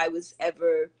know if I was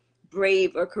ever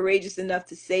brave or courageous enough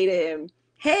to say to him,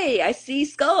 "Hey, I see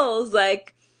skulls."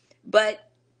 Like, but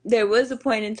there was a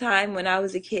point in time when I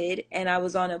was a kid and I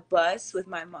was on a bus with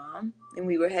my mom and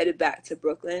we were headed back to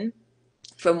Brooklyn,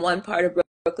 from one part of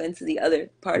Brooklyn to the other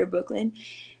part of Brooklyn.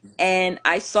 And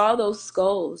I saw those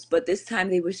skulls, but this time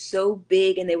they were so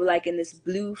big and they were like in this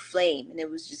blue flame. And it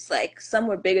was just like some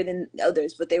were bigger than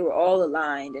others, but they were all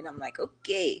aligned. And I'm like,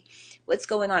 okay, what's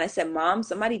going on? I said, Mom,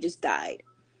 somebody just died.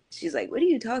 She's like, what are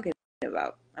you talking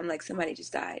about? I'm like, somebody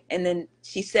just died. And then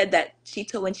she said that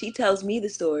when she tells me the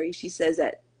story, she says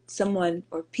that someone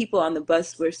or people on the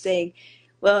bus were saying,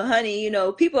 well, honey,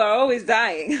 people are always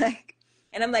dying. Like,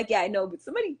 and I'm like, yeah, I know, but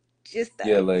somebody just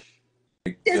Yeah, died like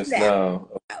just just now.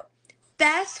 now.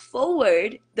 Fast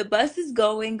forward, the bus is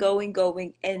going, going,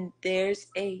 going, and there's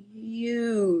a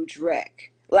huge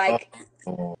wreck. Like,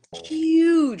 Oh,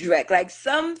 huge wreck. Like,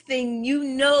 something,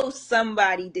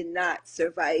 somebody did not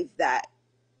survive that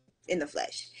in the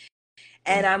flesh.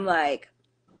 And yeah. I'm like,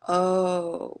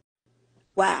 oh,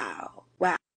 wow,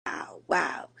 wow,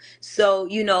 wow. So,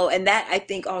 and that I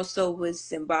think also was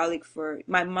symbolic for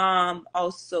my mom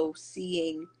also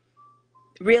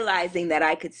realizing that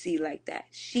I could see like that.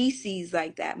 She sees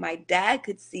like that. My dad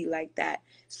could see like that.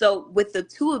 So with the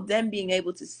two of them being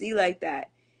able to see like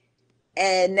that,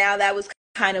 and now that was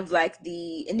kind of like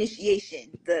the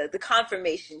initiation, the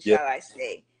confirmation, Yeah. shall I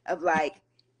say, of like,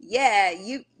 yeah,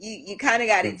 you kind of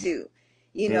got it Mhm. too,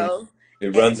 Mm. It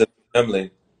and runs in the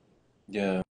family.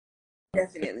 Yeah. It,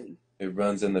 definitely, it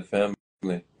runs in the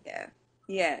family. yeah,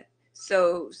 yeah.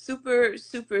 So super,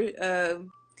 super.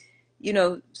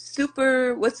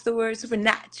 Super, what's the word?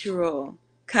 Supernatural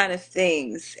kind of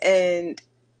things. And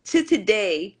to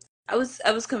today, I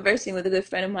was conversing with a good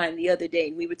friend of mine the other day,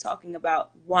 and we were talking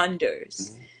about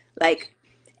wonders, Mhm. like,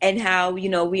 and how,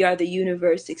 we are the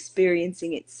universe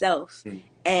experiencing itself. Mm.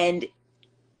 And,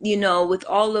 with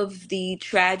all of the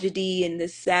tragedy and the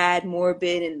sad,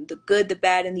 morbid, and the good, the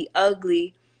bad, and the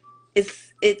ugly,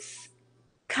 it's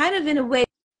kind of in a way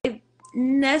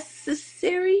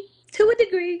necessary to a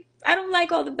degree. I don't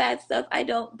like all the bad stuff. I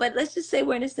don't. But let's just say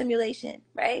we're in a simulation,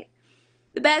 right?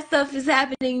 The bad stuff is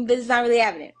happening, but it's not really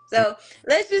happening. So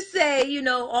let's just say,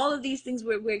 all of these things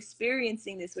we're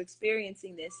experiencing this, we're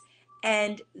experiencing this.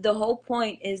 And the whole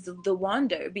point is the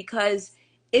wonder, because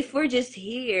if we're just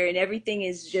here and everything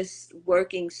is just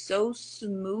working so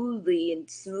smoothly and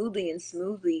smoothly and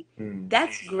smoothly, Mm.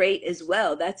 that's great as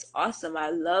well. That's awesome. I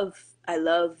love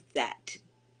that.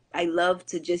 I love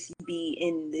to just be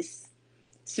in this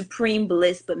supreme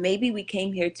bliss, but maybe we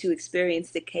came here to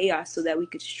experience the chaos so that we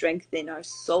could strengthen our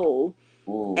soul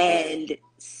Ooh. and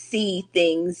see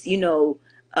things,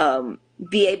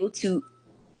 be able to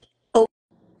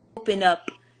open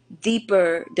up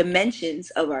deeper dimensions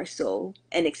of our soul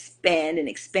and expand and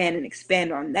expand and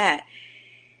expand on that.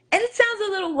 And it sounds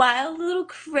a little wild, a little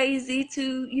crazy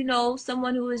to,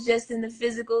 someone who is just in the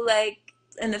physical, like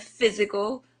in the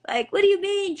physical. Like, what do you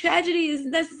mean tragedy is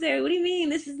necessary? What do you mean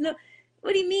this is no,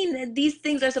 what do you mean that these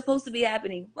things are supposed to be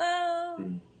happening? Well,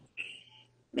 Mm.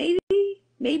 maybe,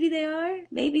 maybe they are.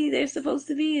 Maybe they're supposed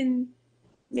to be, and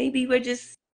maybe we're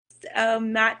just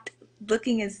not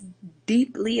looking as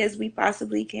deeply as we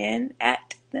possibly can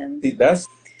at them. See,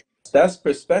 that's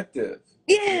perspective.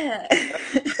 You know, Yeah.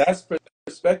 that's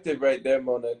perspective right there,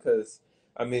 Mona, because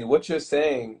I mean, what you're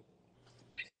saying,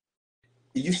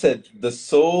 you said the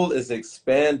soul is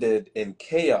expanded in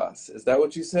chaos. Is that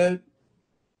what you said?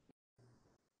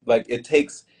 Like it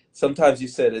takes, sometimes you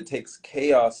said it takes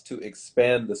chaos to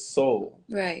expand the soul.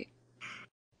 Right.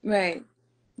 Right.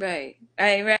 Right.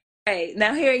 Right. Right.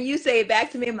 Now hearing you say it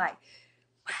back to me, I'm like,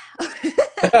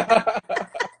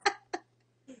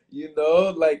 You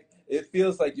know, like it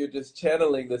feels like you're just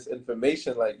channeling this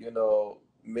information, like,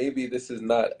 maybe this is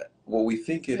not what we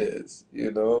think it right. is,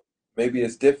 maybe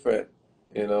it's different,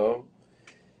 you know.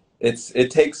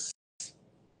 It takes,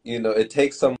 it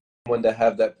takes someone to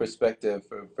have that perspective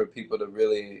for people to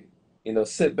really,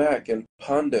 sit back and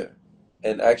ponder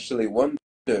and actually wonder,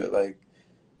 like,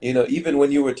 even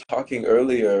when you were talking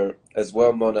earlier as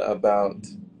well, Mona, about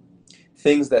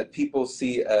things that people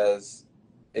see as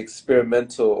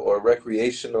experimental or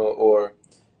recreational or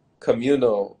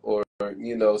communal or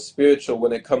spiritual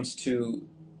when it comes to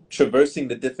traversing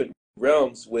the different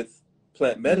realms with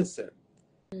plant medicine,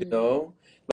 you know?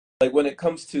 Like when it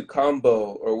comes to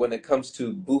combo or when it comes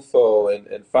to bufo and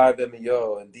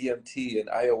 5-MeO and DMT and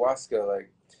ayahuasca,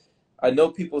 like I know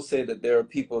people say that there are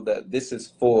people that this is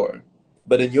for,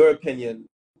 but in your opinion,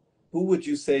 who would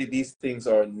you say these things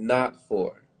are not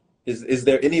for? Is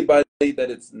there anybody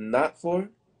that it's not for?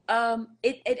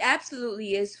 It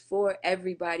absolutely is for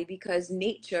everybody because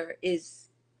nature is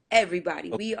everybody.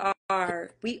 We are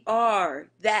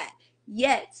that.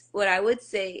 Yet, what I would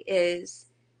say is,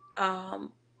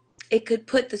 um, it could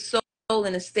put the soul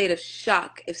in a state of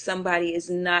shock if somebody is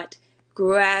not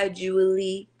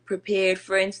gradually prepared.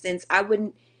 For instance, I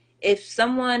wouldn't, if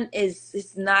someone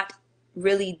is not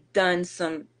really done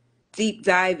some deep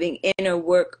diving inner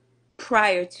work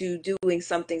prior to doing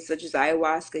something such as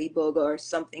ayahuasca, iboga, or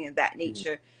something of that Mhm.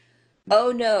 nature.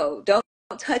 Oh no, don't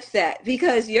touch that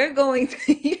because you're going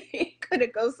to you're going to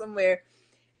go somewhere,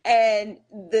 and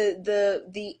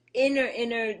the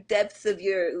inner depths of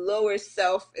your lower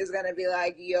self is gonna be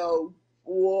like, yo,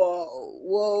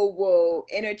 whoa,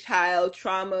 inner child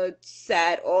trauma,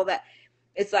 sad, all that.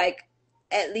 It's like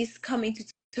at least coming to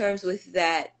terms with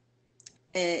that,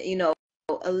 and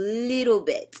a little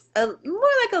bit, more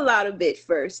like a lot of bit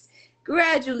first,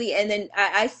 gradually. And then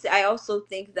I also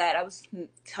think that I was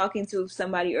talking to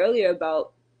somebody earlier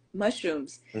about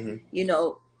mushrooms, Mhm. you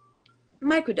know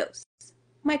microdose,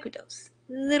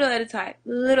 little at a time,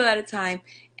 little at a time.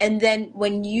 And then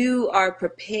when you are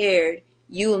prepared,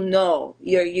 you'll know,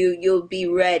 you'll be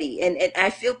ready. And I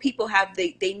feel people have,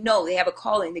 they know they have a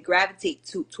calling, they gravitate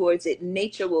towards it.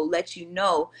 Nature will let you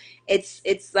know.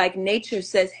 It's like nature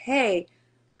says, hey,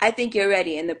 I think you're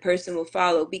ready, and the person will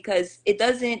follow because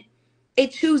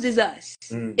it chooses us.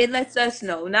 Mm. It lets us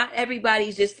know. Not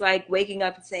everybody's just like waking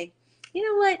up and saying, you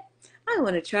know what? I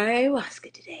want to try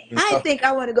ayahuasca today. I No. think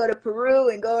I want to go to Peru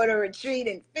and go on a retreat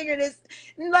and figure this.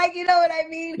 Like, you know what I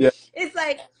mean? Yeah. It's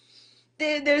like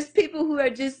there's people who are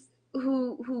just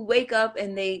who wake up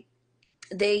and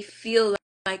they feel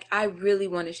like, I really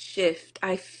want to shift.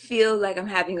 I feel like I'm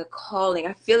having a calling.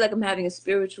 I feel like I'm having a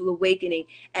spiritual awakening.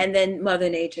 And then Mother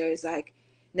Nature is like,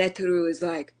 Neturu is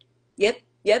like, yep,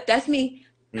 that's me.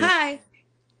 Mm. Hi,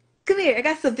 come here. I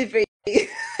got something for you.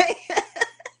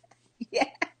 Yeah.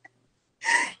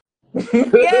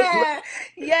 Yeah,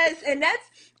 yes, and that's,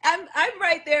 I'm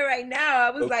right there right now.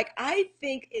 I was like, I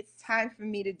think it's time for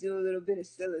me to do a little bit of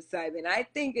psilocybin. I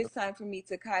think it's time for me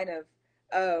to kind of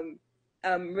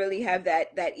um really have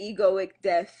that egoic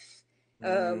death,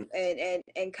 Mm.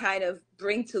 and kind of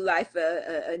bring to life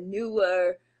a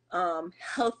newer,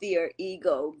 healthier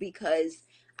ego, because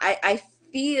I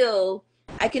feel,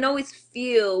 I can always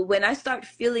feel when I start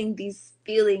feeling these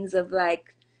feelings of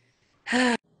like,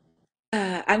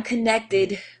 I'm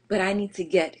connected, but I need to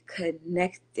get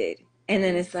connected. And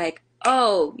then Mm. it's like,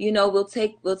 oh,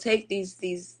 we'll take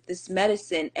this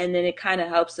medicine, and then it kind of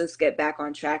helps us get back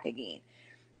on track again.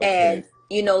 Okay.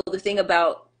 And the thing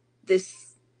about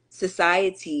this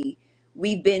society,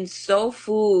 we've been so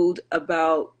fooled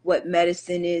about what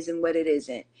medicine is and what it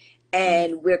isn't. Mm.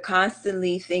 And we're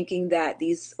constantly thinking that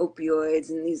these opioids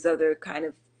and these other kind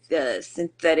of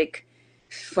synthetic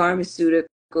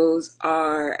pharmaceuticals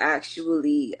are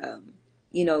actually,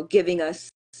 giving us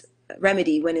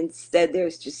remedy, when instead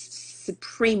there's just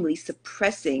supremely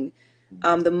suppressing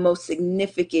the most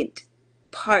significant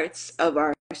parts of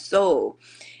our soul.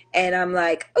 And I'm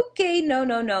like, okay, no,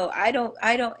 I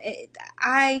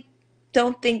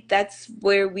don't think that's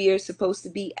where we are supposed to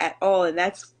be at all. And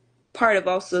that's part of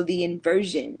also the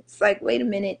inversion. It's like, wait a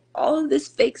minute, all of this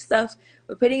fake stuff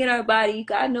we're putting in our body,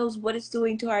 God knows what it's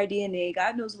doing to our DNA.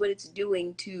 God knows what it's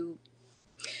doing to,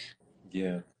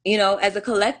 Yeah. as a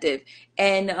collective.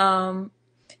 And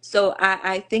so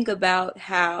I think about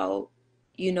how,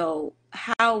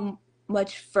 how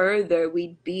much further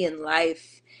we'd be in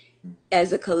life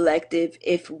as a collective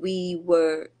if we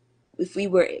were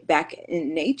back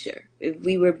in nature, if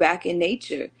we were back in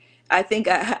nature. I think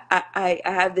I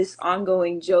have this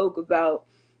ongoing joke about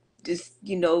just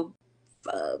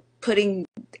putting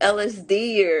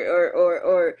LSD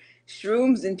or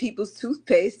shrooms in people's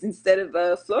toothpaste instead of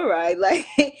fluoride. Like,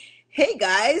 hey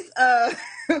guys, why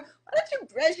don't you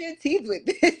brush your teeth with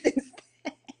this?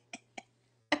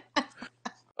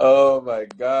 Oh my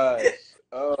gosh.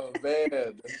 Oh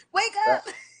man. Wake That- up!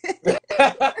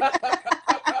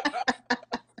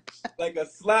 like a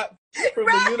slap from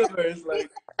the Right? universe,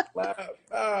 like slap,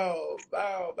 bow,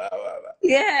 bow, bow, bow,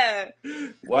 Yeah. bow.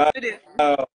 Wow. It is.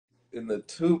 In the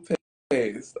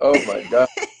toothpaste. Oh my God.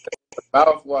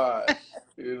 Mouthwash.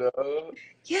 You know.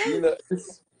 Yes.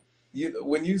 It's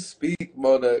when you speak,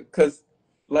 Mona, because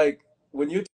like when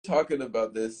you're talking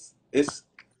about this,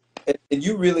 And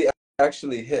you really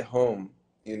actually hit home,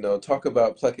 talk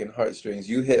about plucking heartstrings.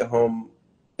 You hit home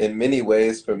in many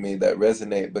ways for me that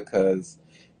resonate because,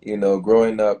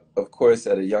 growing up, of course,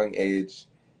 at a young age,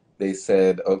 they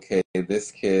said, okay,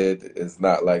 this kid is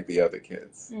not like the other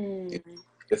kids. Mm.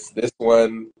 This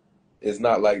one is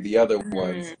not like the other Mm.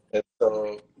 ones. And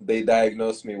so they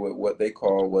diagnosed me with what they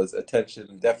call was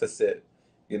attention deficit,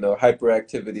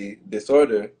 hyperactivity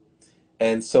disorder.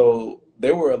 And so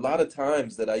there were a lot of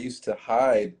times that I used to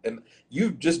hide, and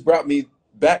you just brought me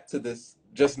back to this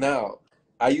just now.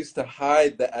 I used to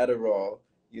hide the Adderall,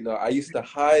 I used to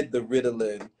hide the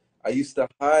Ritalin. I used to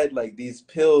hide like these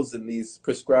pills and these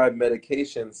prescribed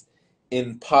medications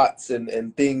in pots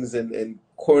and things and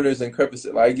corners and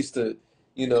crevices. I used to,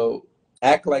 you know,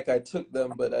 act like I took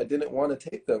them, but I didn't want to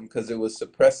take them because it was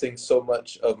suppressing so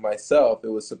much of myself. It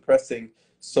was suppressing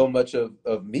so much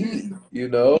of me,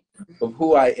 of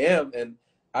who I am. And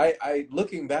I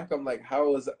looking back, I'm like, I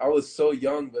was so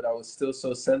young, but I was still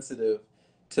so sensitive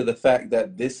to the fact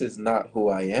that this is not who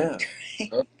I am.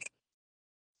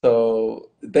 So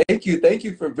thank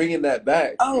you for bringing that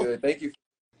back. Oh, Thank you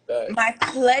for that. my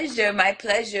pleasure, my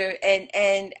pleasure.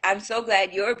 And I'm so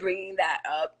glad you're bringing that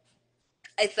up.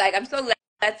 It's like I'm so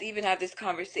glad to even have this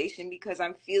conversation because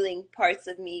I'm feeling parts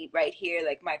of me right here,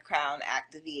 like my crown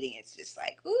activating. It's just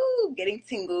like, ooh, getting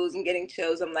tingles and getting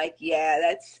chills. I'm like, yeah,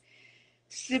 that's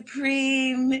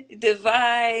supreme,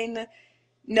 divine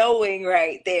knowing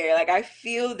right there. Like I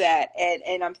feel that,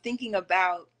 and I'm thinking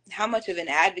about how much of an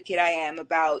advocate I am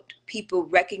about people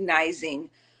recognizing.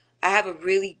 I have a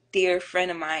really dear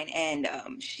friend of mine, and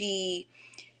she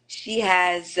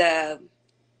has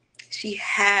she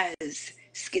has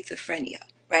schizophrenia,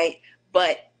 right?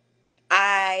 But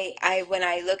I when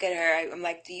I look at her, I'm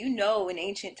like, do you know in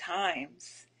ancient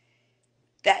times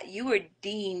that you were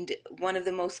deemed one of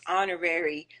the most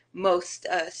honorary, most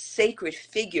sacred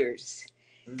figures?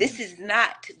 Mm, This is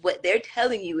not what they're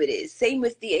telling you it is. Same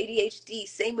with the ADHD.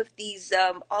 Same with these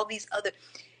all these other,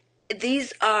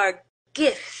 these are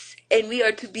gifts and we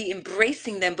are to be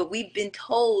embracing them, but we've been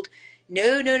told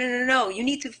no, no, no, no, no, you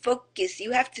need to focus,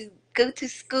 you have to go to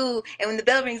school, and when the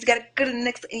bell rings you got to go to the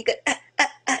next, and you got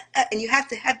and you have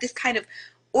to have this kind of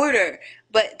order,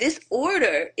 but this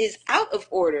order is out of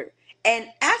order. And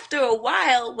after a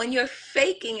while, when you're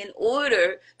faking an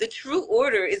order, the true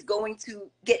order is going to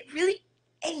get really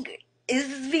angry.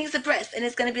 It's being suppressed, and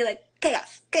it's going to be like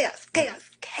chaos, chaos, mm, chaos,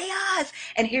 chaos.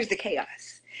 And here's the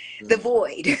chaos: the mm.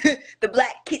 void, the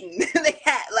black kitten, the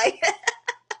cat, like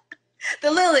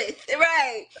the Lilith,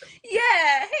 right?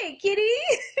 Yeah, hey kitty.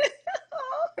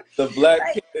 The black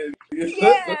Like, kid,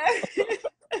 yeah.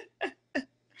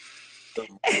 the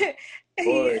Yeah,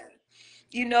 boy.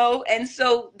 and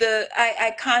so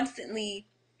I constantly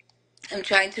am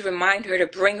trying to remind her to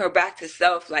bring her back to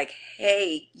self, like,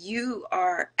 hey, you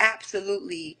are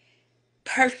absolutely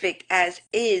perfect as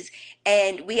is,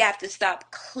 and we have to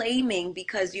stop claiming,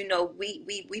 because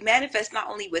we manifest not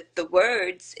only with the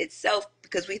words itself,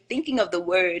 because we're thinking of the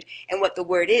word and what the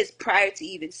word is prior to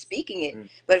even speaking it, Mm,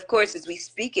 but of course as we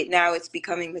speak it now it's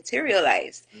becoming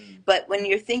materialized. mm, But when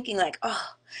you're thinking like, oh,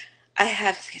 I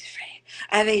have schizophrenia,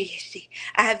 I have ADHD,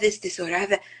 I have this disorder, I have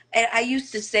that. And I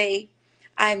used to say,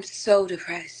 I'm so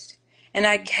depressed. And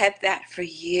I mm, kept that for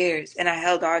years and I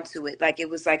held on to it like it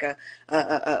was like a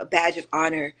badge of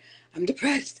honor. I'm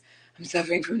depressed. I'm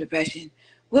suffering from depression.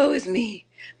 Woe is me.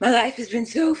 My life has been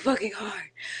so fucking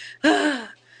hard.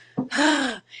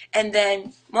 And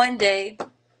then one day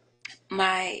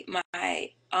my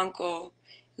uncle,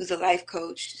 who's a life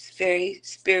coach, very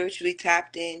spiritually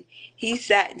tapped in, he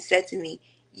sat and said to me,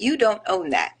 "You don't own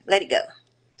that. Let it go.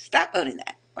 Stop owning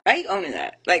that. Why are you owning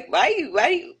that? Like, why do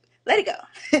you let it go?"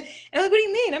 And I'm like, "What do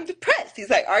you mean? I'm depressed." He's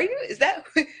like, "Are you? Is that?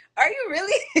 Are you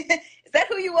really? Is that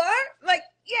who you are?" I'm like,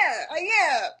 "Yeah, I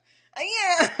am. I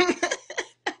am."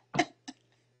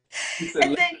 he said,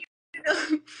 And then you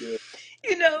know, yeah.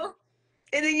 you know,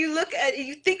 and then you look at it,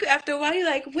 you think after a while, you're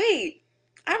like, wait,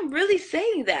 I'm really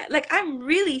saying that. Like, I'm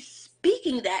really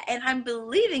speaking that and I'm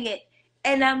believing it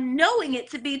and I'm knowing it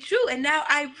to be true. And now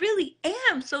I really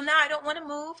am. So now I don't want to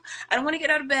move. I don't want to get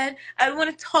out of bed. I don't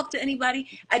want to talk to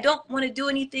anybody. I don't want to do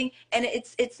anything. And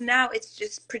it's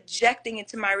just projecting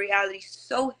into my reality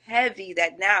so heavy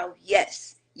that now,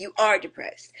 yes, you are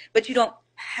depressed, but you don't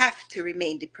have to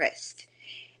remain depressed.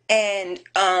 And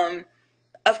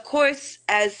of course,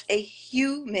 as a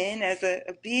human, as a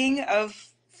being of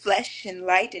flesh and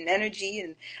light and energy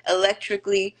and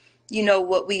electrically,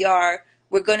 what we are,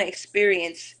 we're going to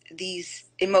experience these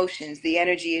emotions. The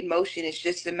energy in motion is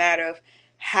just a matter of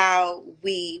how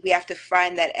we have to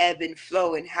find that ebb and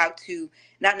flow and how to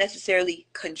not necessarily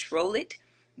control it,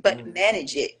 but Mm,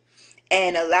 manage it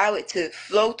and allow it to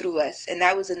flow through us. And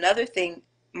that was another thing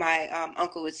my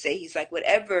uncle would say. He's like,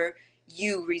 whatever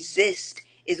you resist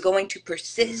is going to mm,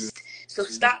 persist. So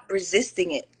stop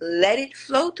resisting it. Let it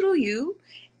flow through you,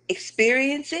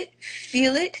 experience it,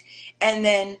 feel it, and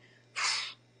then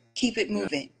keep it yeah.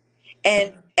 moving.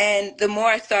 And the more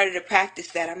I started to practice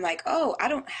that, I'm like, oh, I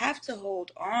don't have to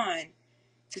hold on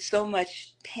to so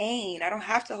much pain. I don't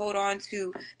have to hold on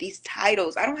to these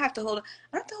titles. I don't have to hold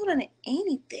on to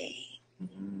anything.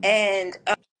 Mm, And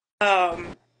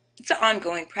it's an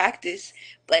ongoing practice,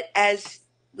 but as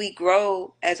we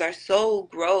grow, as our soul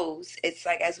grows, it's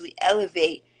like as we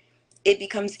elevate, it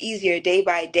becomes easier day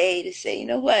by day to say, you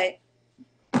know what?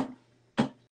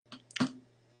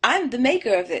 I'm the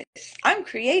maker of this. I'm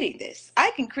creating this.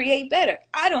 I can create better.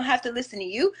 I don't have to listen to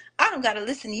you. I don't got to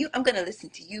listen to you. I'm going to listen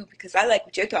to you because I like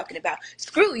what you're talking about.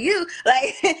 Screw you.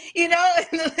 Like, you know,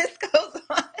 and the list goes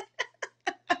on.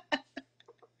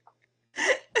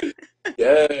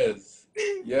 yes.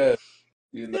 Yes.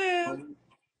 You Yeah. know.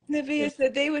 Navia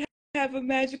said they would have a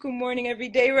magical morning every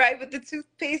day, right? With the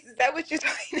toothpaste. Is that what you're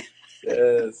talking about?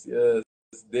 Yes, yes.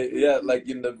 Yeah, like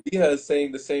Bia is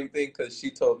saying the same thing because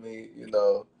she told me,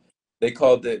 they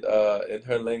called it in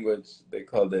her language, they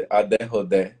called it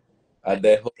adehode.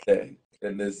 Adehode.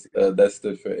 And this that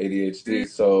stood for ADHD.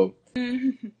 So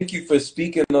Mhm. thank you for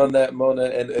speaking on that, Mona.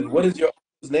 And what is your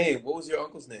uncle's name? What was your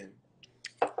uncle's name?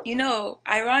 You know,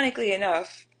 ironically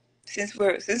enough, since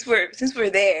we're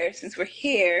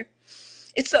here,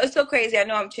 it's so crazy. I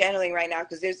know I'm channeling right now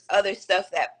because there's other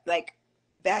stuff that like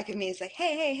back at me is like,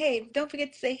 hey, hey, hey, don't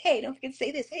forget to say hey, don't forget to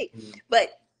say this, hey. Mm,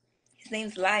 But his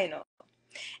name's Lionel.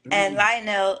 And mm.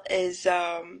 Lionel is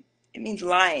it means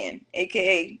lion,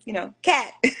 aka, you know,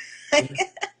 cat.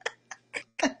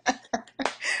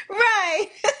 Right.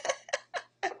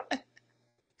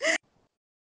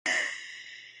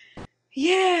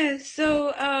 Yeah,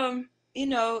 so you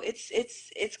know,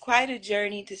 it's quite a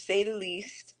journey to say the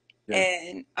least. Yeah.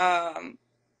 And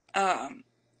um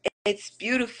it's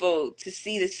beautiful to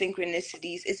see the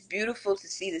synchronicities. It's beautiful to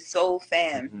see the soul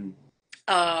fam. Hmm.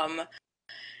 Um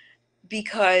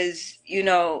because, you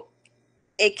know,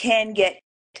 it can get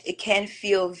it can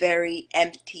feel very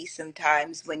empty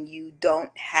sometimes when you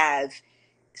don't have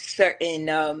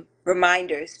certain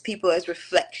reminders, people as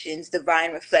reflections,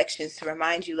 divine reflections to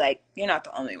remind you, like, you're not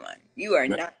the only one. You are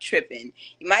Right. not tripping.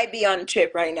 You might be on a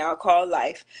trip right now called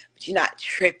life, but you're not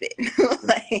tripping.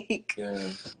 Like, Yeah.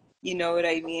 you know what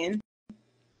I mean?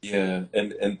 Yeah.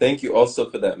 And thank you also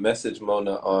for that message,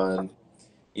 Mona, on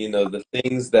the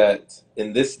things that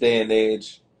in this day and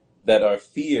age that are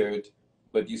feared,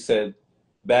 but you said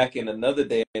back in another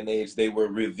day and age they were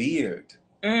revered.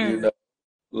 You Mm, know,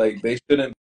 like they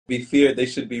shouldn't be feared, they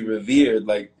should be revered,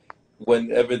 like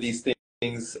whenever these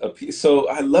things appear. So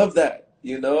I love that,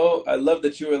 I love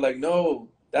that you were like, no,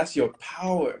 that's your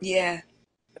power. yeah.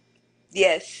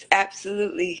 Yes,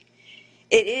 absolutely.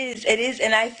 It is,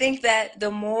 and I think that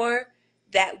the more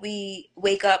that we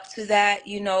wake up to that,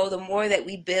 you know, the more that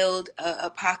we build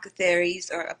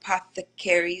apothecaries.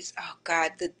 Oh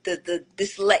God, the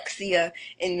dyslexia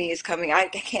in me is coming. I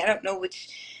don't know which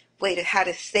way to how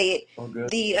to say it. Oh, good.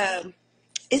 The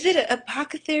is it an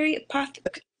apothecary?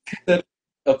 You said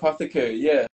apothecary,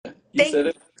 yeah. You Thank said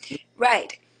you. it.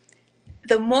 Right.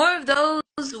 The more of those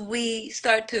we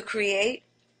start to create,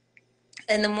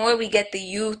 and the more we get the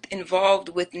youth involved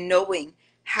with knowing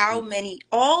how many,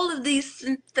 all of these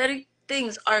synthetic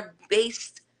things are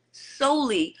based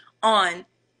solely on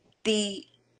the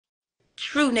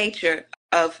true nature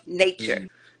of nature. Mm,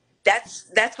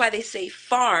 That's why they say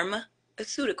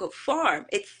pharmaceutical farm.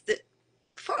 It's the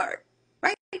farm,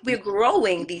 right? We're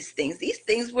growing these things. These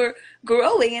things were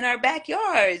growing in our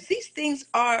backyards. These things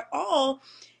are all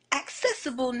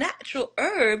accessible natural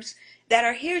herbs that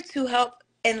are here to help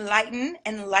enlighten,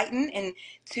 and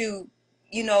to,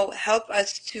 you know, help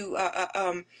us to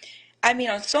I mean,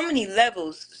 on so many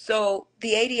levels. So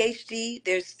the ADHD,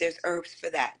 there's herbs for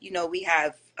that. You know, we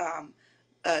have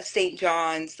St.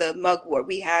 John's, the mugwort.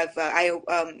 We have not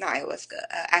ayahuasca,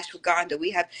 ashwagandha.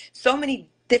 We have so many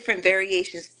different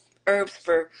variations, herbs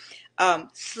for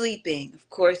sleeping. Of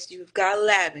course, you've got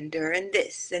lavender and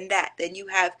this and that. Then you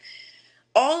have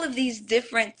all of these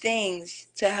different things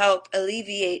to help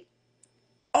alleviate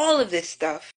all of this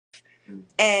stuff. mm,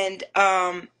 And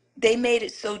they made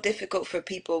it so difficult for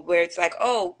people where it's like,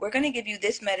 oh, we're going to give you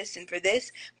this medicine for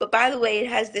this, but by the way, it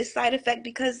has this side effect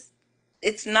because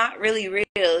it's not really real.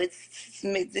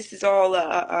 This is all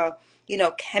you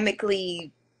know,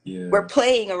 chemically, we're yeah.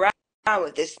 playing around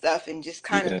with this stuff and just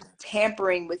kind of Yeah.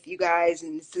 tampering with you guys,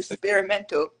 and it's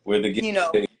experimental, We're the guinea you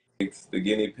know. pig. the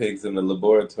guinea pigs in the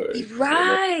laboratory, you know.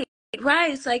 Right,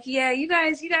 right. It's like, yeah,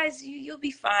 you'll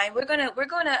be fine. We're gonna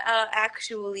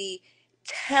actually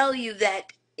tell you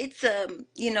that it's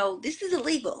this is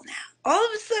illegal now. All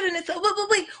of a sudden, it's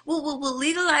wait, we'll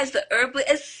legalize the herb, but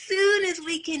as soon as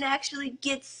we can actually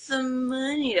get some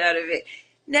money out of it,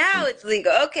 now it's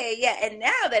legal. Okay, yeah, and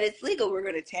now that it's legal, we're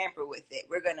gonna tamper with it.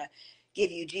 We're gonna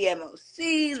give you GMO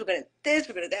seeds. We're gonna this.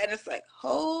 We're gonna that. And it's like,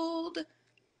 hold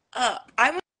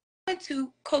I went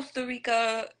to Costa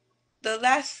Rica the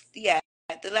last time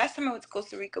I went to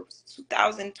Costa Rica was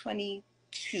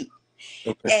 2022.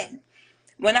 Okay. And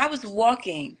when I was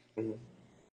walking, Mhm.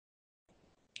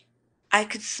 I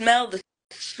could smell the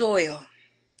soil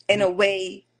in a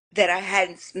way that I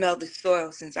hadn't smelled the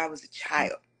soil since I was a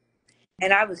child.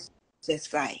 And I was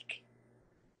just like,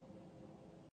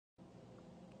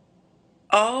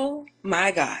 oh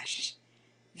my gosh.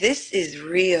 This is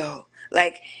real.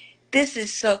 Like, this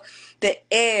is so, the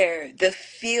air, the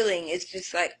feeling is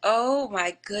just like, oh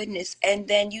my goodness. And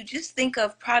then you just think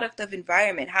of product of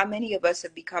environment. How many of us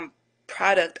have become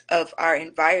product of our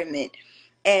environment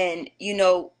and,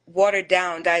 watered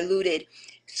down, diluted.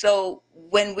 So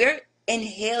when we're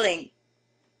inhaling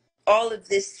all of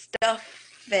this stuff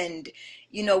and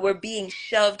we're being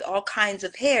shoved all kinds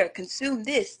of hair, consume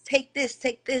this, take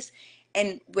this,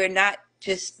 and we're not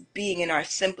just being in our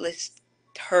simplest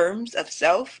terms of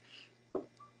self.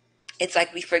 It's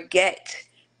like we forget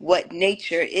what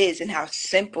nature is and how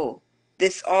simple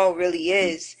this all really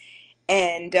is.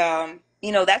 And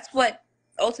that's what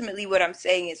ultimately what I'm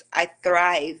saying is I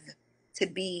thrive to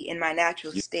be in my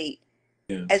natural Yeah. state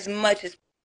Yeah. as much as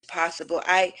possible.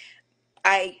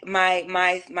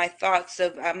 My thoughts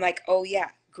of, I'm like, oh yeah,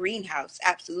 greenhouse,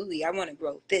 absolutely. I want to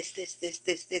grow this.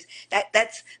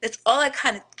 That's all I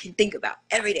kind of can think about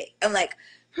every day. I'm like,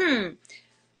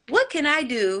 what can I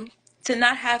do to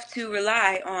not have to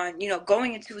rely on,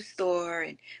 going into a store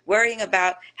and worrying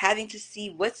about having to see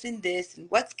what's in this and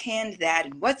what's canned that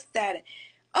and what's that.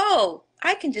 Oh,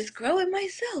 I can just grow it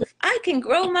myself. I can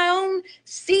grow my own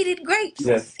seeded grapes,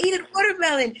 Yes. seeded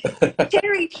watermelon,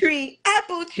 cherry tree,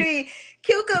 apple tree,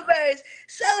 cucumbers,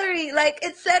 celery, like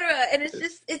etc. And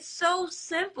it's so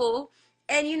simple.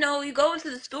 And you go into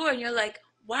the store and you're like,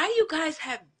 why do you guys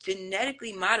have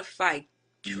genetically modified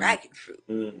Mm, dragon fruit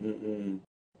mm, mm, mm.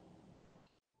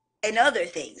 and other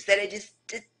things that are just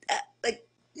like,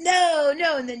 no,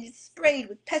 and then you sprayed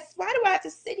with pests? Why do I have to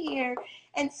sit here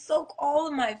and soak all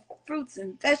of my fruits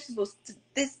and vegetables to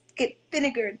this, get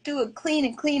vinegar, do it, clean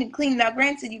and clean and clean? Now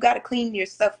granted, you got to clean your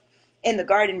stuff in the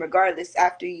garden regardless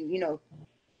after you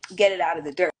get it out of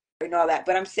the dirt and all that,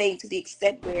 but I'm saying to the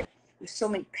extent where there's so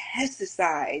many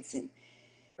pesticides, and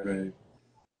Right.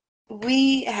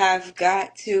 we have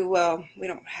got to, well, we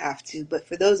don't have to, but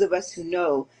for those of us who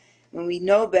know, when we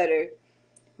know better,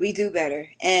 we do better.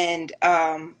 And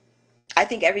I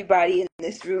think everybody in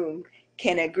this room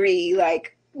can agree,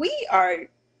 like, we are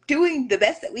doing the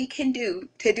best that we can do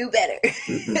to do better.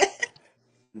 Hmm.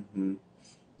 Hmm.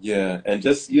 Yeah, and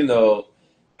just,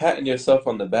 patting yourself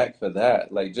on the back for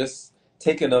that, like just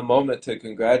taking a moment to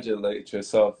congratulate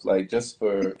yourself, like just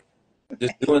for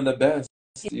just doing the best,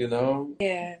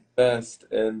 Yeah. best,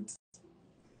 and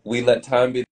we let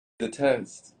time be the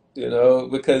test,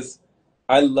 because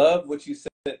I love what you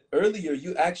said earlier.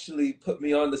 You actually put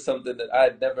me on to something that I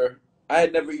had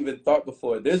never even thought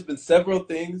before. There's been several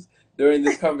things during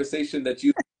this conversation that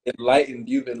you've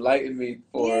enlightened me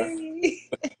for, Yay.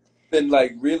 been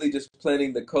like really just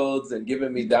planting the codes and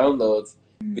giving me downloads,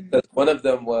 because one of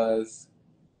them was,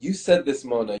 you said this,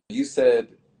 Mona, you said,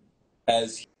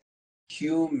 as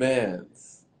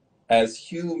humans,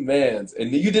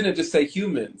 and you didn't just say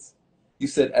humans, you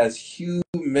said as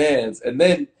humans, and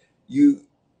then you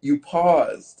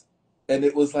paused, and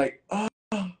it was like, oh,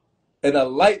 and a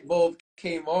light bulb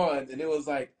came on, and it was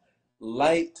like,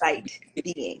 light Light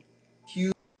being.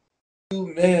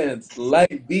 humans,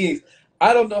 light beings.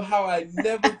 I don't know how I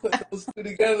never put those two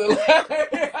together.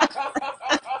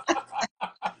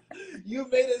 You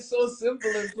made it so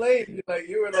simple and plain. Like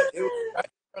you were like, it was right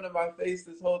in front of my face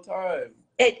this whole time.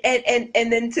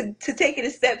 And then to take it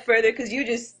a step further, because you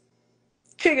just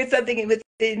triggered something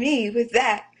within me with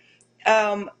that.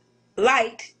 um,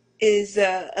 Light is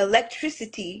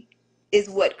electricity is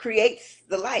what creates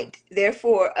the light.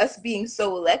 Therefore, us being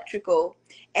so electrical,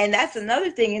 and that's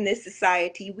another thing in this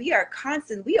society. We are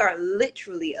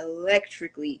literally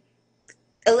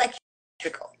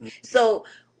electrical. So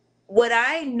what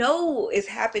I know is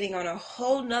happening on a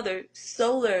whole nother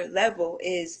solar level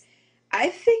is, I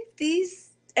think these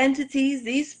entities,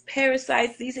 these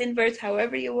parasites, these inverts,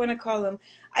 however you want to call them,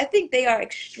 I think they are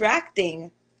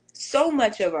extracting so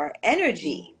much of our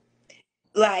energy,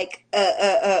 like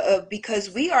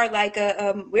because we are like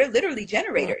we're literally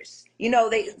generators.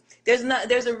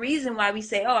 There's a reason why we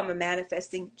say, oh, I'm a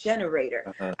manifesting generator.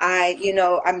 Uh-huh.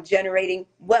 I'm generating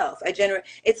wealth.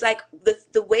 It's like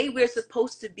the way we're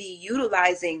supposed to be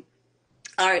utilizing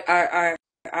our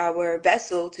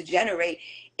vessel to generate.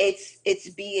 It's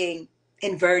being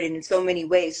inverted in so many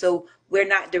ways, so we're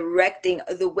not directing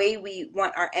the way we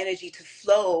want our energy to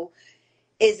flow.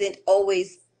 Isn't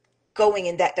always going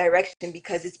in that direction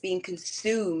because it's being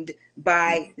consumed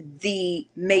by the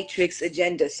matrix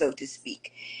agenda, so to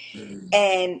speak. Mm.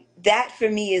 And that for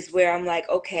me is where I'm like,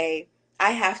 okay,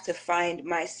 I have to find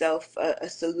myself a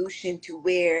solution to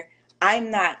where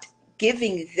I'm not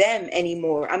giving them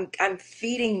anymore. I'm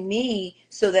feeding me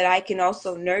so that I can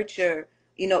also nurture,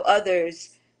 others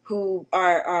who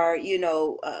are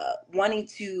wanting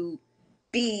to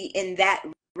be in that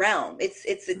realm.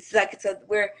 It's like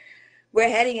we're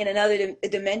heading in another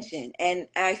dimension, and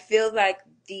I feel like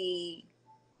the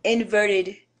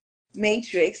inverted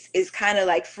matrix is kind of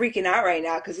like freaking out right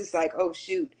now because it's like, oh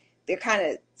shoot, they're kind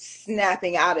of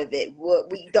snapping out of it.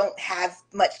 We don't have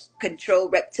much control.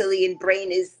 Reptilian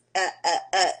brain is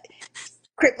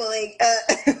crippling,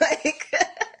 like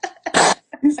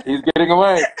He's getting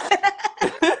away.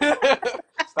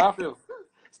 Stop him.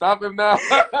 Stop him now.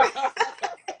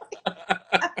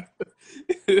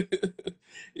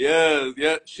 Yes,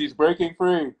 yeah, she's breaking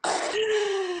free.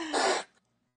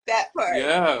 that part.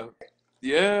 Yeah.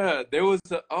 Yeah. There was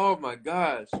oh my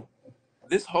gosh.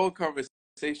 This whole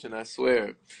conversation, I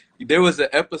swear. There was an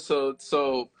episode,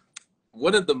 so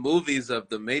one of the movies of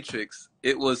The Matrix,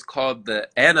 it was called the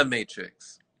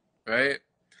Animatrix, right?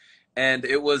 And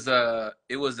it was an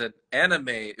anime,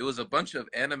 it was a bunch of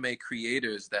anime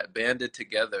creators that banded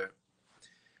together,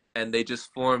 and they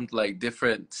just formed like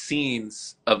different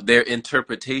scenes of their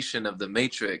interpretation of the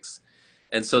Matrix.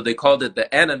 And so they called it the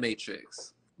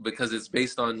Animatrix because it's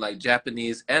based on like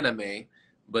Japanese anime,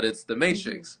 but it's the Hmm.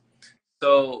 Matrix.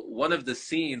 So one of the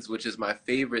scenes, which is my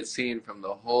favorite scene from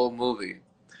the whole movie,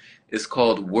 is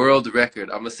called World Record.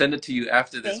 I'm gonna send it to you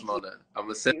after this, Thank Mona. I'm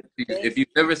gonna send you. it to you. Thank If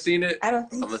you've never seen it, I don't I'm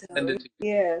think gonna send so. it to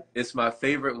you. Yeah. It's my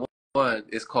favorite one.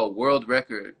 It's called World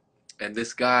Record. And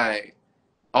this guy,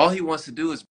 all he wants to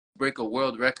do is break a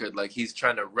world record. Like he's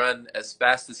trying to run as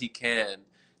fast as he can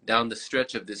down the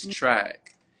stretch of this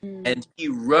track. Mm. And he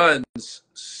runs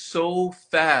so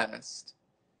fast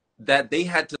that they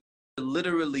had to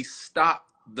literally stop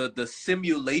the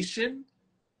simulation.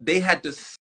 They had to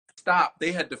stop.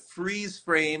 They had to freeze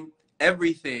frame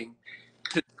everything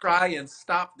to try and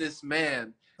stop this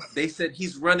man. They said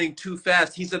he's running too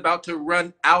fast. He's about to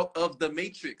run out of the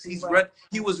matrix. Wow.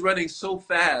 He was running so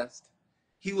fast.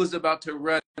 He was about to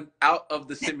run out of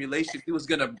the simulation. He was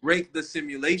going to break the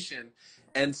simulation.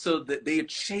 And so that they're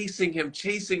chasing him,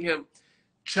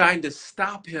 trying to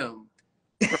stop him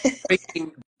from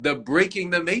breaking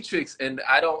the matrix. And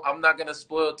I'm not going to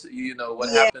spoil to you, what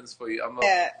Yeah. happens for you. I'm going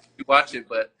to watch it,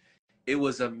 but it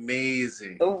was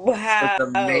amazing. It was Wow.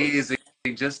 amazing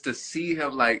just to see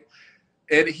him like,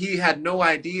 and he had no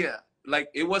idea. Like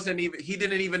it wasn't even he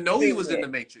didn't even know he Do was in the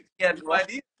it. Matrix. He had no Wow.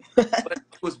 idea, but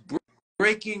he was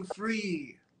breaking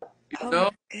free, Oh my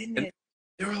And goodness.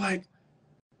 they were like,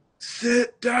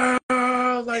 "Sit down,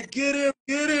 like get him,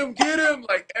 get him!"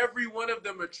 Like every one of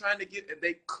them are trying to get, and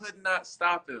they could not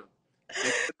stop him. They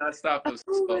could not stop him.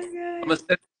 Oh So my I'm gonna god. send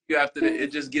it to you after that.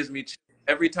 It just gives me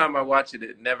every time I watch it.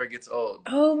 It never gets old.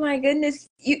 Oh my goodness.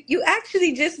 You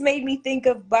actually just made me think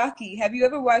of Baki. Have you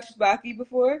ever watched Baki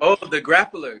before? Oh, the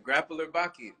grappler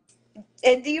Baki.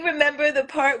 And do you remember the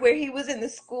part where he was in the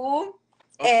school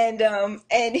Oh,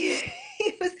 and he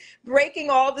was breaking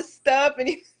all the stuff and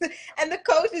the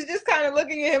coach is just kind of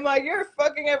looking at him like you're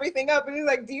fucking everything up and he's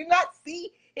like, "Do you not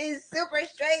see his super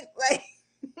strength?" Like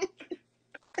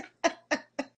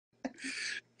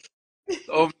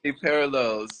so many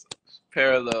parallels.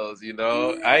 I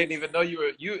didn't even know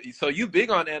so you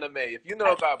big on anime. If you know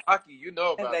I, about Baki, you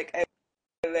know I about like I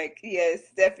like yes,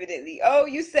 definitely. Oh,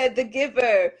 you said The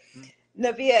Giver. it.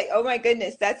 Navia, oh my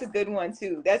goodness, that's a good one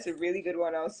too. That's a really good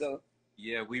one also.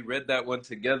 Yeah, we read that one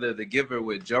together, The Giver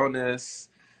with Jonas,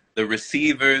 the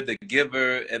receiver, the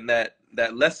giver, and that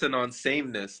lesson on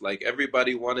sameness. Like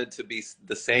everybody wanted to be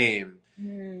the same.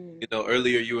 Hmm.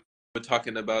 Earlier you were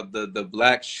talking about the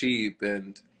black sheep,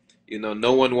 and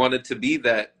no one wanted to be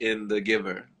that in The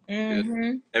Giver.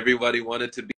 Mm-hmm. Everybody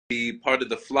wanted to be part of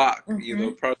the flock, Mm-hmm.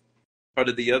 part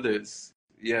of the others.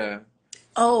 Yeah.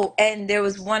 Oh, and there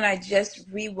was one I just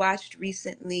rewatched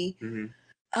recently. Hmm.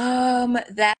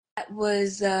 That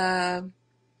was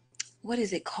what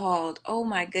is it called? Oh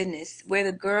my goodness, where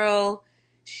the girl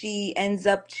she ends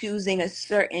up choosing a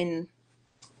certain,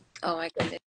 oh my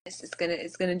goodness,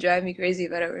 it's gonna drive me crazy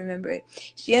if I don't remember it.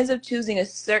 She ends up choosing a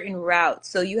certain route.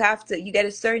 So you get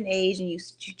a certain age and you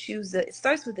choose it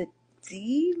starts with a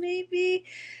D maybe.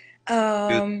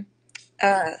 Um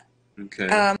uh Okay.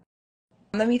 um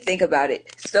let me think about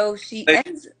it. So she Like,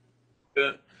 ends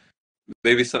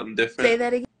maybe something different. say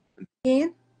that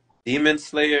again. Demon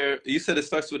Slayer. You said it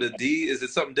starts with a D. Is it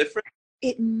something different?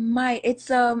 It might.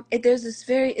 There's this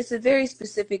it's a very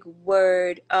specific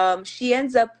word. She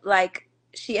ends up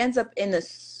in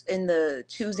in the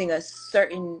choosing a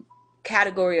certain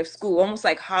category of school, almost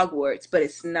like Hogwarts, but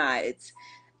it's not.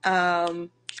 Um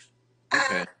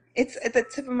Okay. it's at the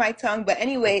tip of my tongue, but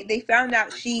anyway, they found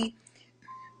out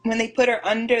when they put her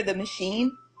under the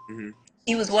machine, Hmm.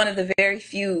 he was one of the very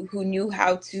few who knew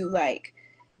how to like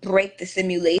break the Ooh.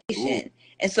 simulation.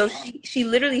 And so she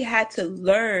literally had to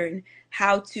learn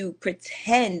how to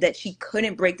pretend that she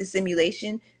couldn't break the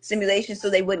simulation so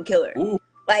they wouldn't kill her. Ooh.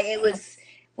 Like it was,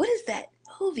 what is that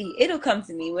movie? It'll come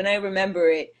to me when I remember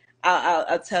it.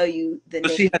 I'll tell you the So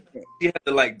name of it. she had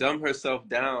to like dumb herself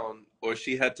down, or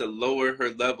she had to lower her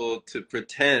level to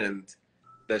pretend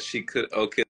that she could.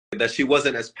 Okay, that she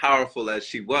wasn't as powerful as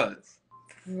she was.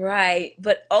 Right.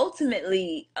 But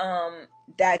ultimately,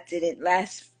 that didn't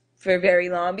last for very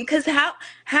long because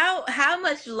how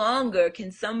much longer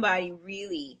can somebody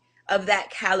really of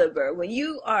that caliber when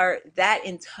you are that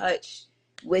in touch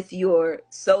with your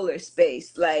solar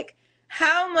space, like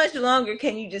how much longer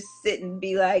can you just sit and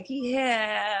be like,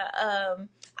 yeah,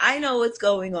 I know what's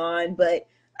going on, but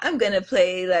I'm gonna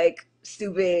play like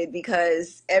stupid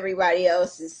because everybody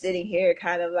else is sitting here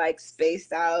kind of like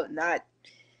spaced out, not,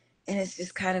 and it's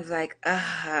just kind of like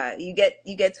you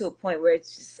get to a point where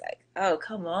it's just like, oh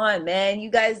come on man,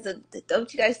 you guys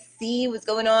don't you guys see what's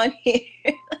going on here?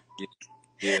 Yeah.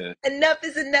 Yeah. Enough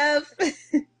is enough.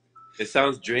 It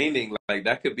sounds draining. Like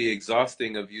that could be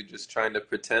exhausting of you just trying to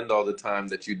pretend all the time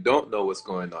that you don't know what's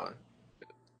going on.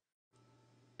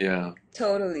 Yeah.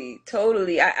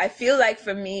 Totally. I feel like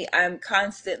for me, I'm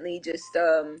constantly just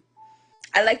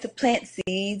I like to plant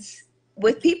seeds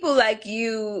with people like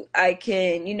you. I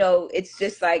can, it's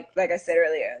just like I said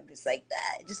earlier, just like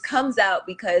that, it just comes out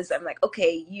because I'm like,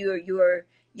 okay, you're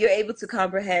able to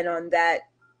comprehend on that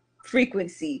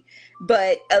frequency.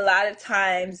 But a lot of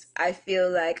times I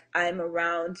feel like I'm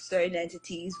around certain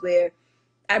entities where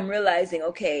I'm realizing,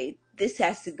 okay, this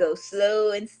has to go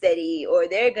slow and steady, or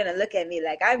they're gonna look at me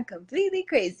like I'm completely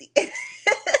crazy.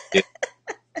 Yeah.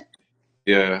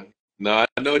 Yeah. No,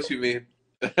 I know what you mean.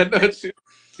 I know what you.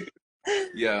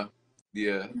 Yeah,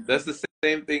 yeah. That's the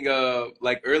same thing.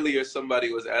 Like earlier,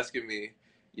 somebody was asking me,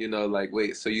 like,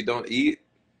 wait, so you don't eat?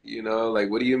 Like,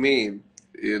 what do you mean?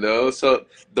 So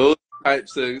those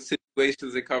types of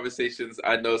situations and conversations,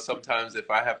 I know sometimes if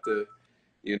I have to,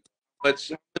 how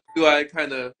much do I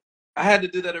kind of, I had to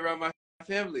do that around my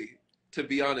family, to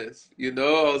be honest. I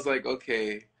was like,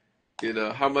 okay,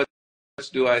 how much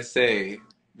do I say?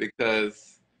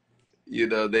 Because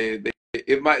they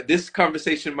it might this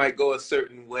conversation might go a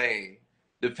certain way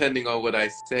depending on what I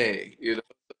say.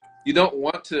 You don't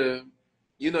want to,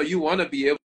 you want to be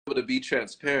able to be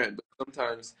transparent, but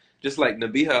sometimes, just like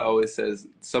Nabiha always says,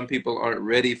 some people aren't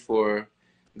ready for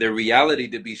their reality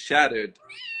to be shattered,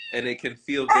 and it can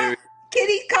feel very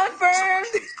Kitty confirmed.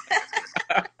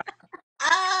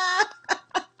 Ah,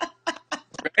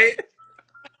 right.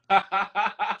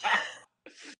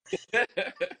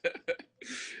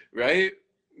 Right.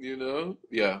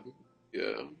 Yeah,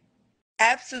 yeah.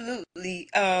 absolutely.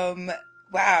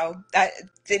 Wow, I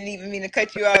didn't even mean to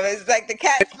cut you off. It's like the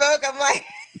cat spoke. I'm like,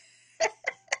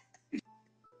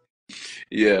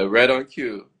 Yeah, right on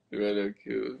cue. Right on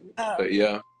cue. oh, But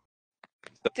yeah.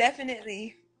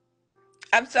 definitely.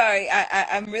 I'm sorry.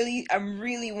 I'm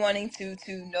really wanting to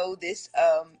know this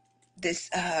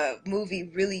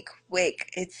movie really quick.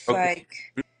 It's Okay.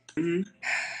 like, Mhm.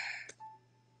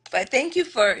 but thank you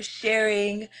for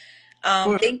sharing. Of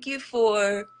course. Thank you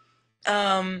for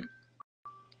um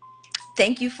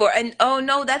thank you for, and oh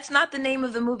no, that's not the name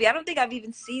of the movie. I don't think I've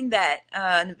even seen that,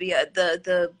 Nabia.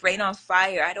 The Brain on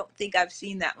Fire. I don't think I've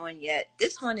seen that one yet.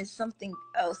 This one is something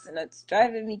else and it's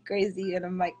driving me crazy and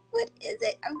I'm like, what is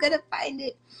it? I'm gonna find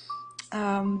it.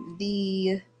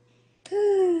 The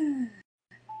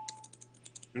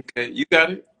Okay, you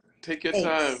got it. Take your thanks.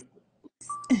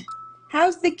 time.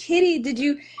 How's the kitty? Did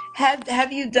you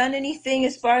have you done anything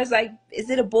as far as like, is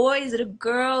it a boy? Is it a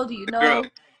girl? Do you The girl. know?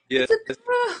 Yeah, It's a it's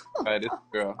girl. right. It's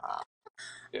a girl.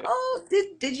 Yeah. Oh,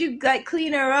 did you like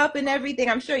clean her up and everything?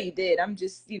 I'm sure you did. I'm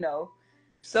just,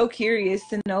 so curious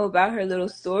to know about her little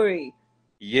story.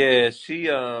 Yeah, she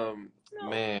No.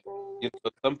 man. You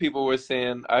know, some people were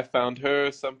saying I found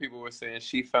her, some people were saying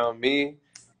she found me,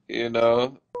 you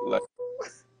know, like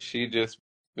she just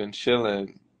been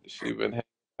chilling. She been hanging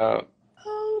out.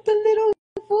 Oh, the little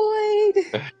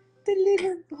void. The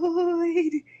little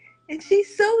void. And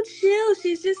she's so chill.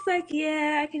 She's just like,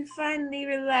 yeah, I can finally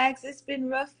relax. It's been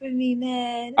rough for me,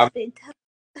 man. It's I'm, been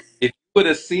tough. if you would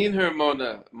have seen her,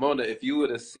 Mona, if you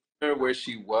would have seen her where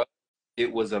she was,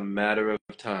 it was a matter of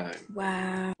time.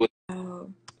 Wow.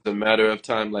 A matter of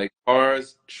time. Like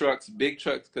cars, trucks, big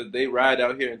trucks, because they ride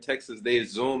out here in Texas, they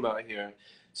zoom out here.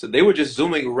 So they were just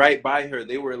zooming right by her.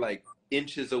 They were like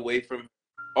inches away from her.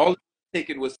 All it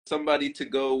taken was somebody to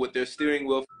go with their steering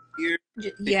wheel here.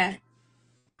 Yeah.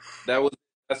 That was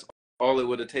that's all it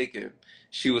would have taken.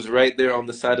 She was right there on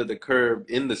the side of the curb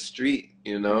in the street,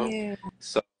 you know? Yeah.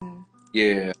 So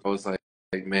yeah, I was like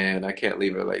man, I can't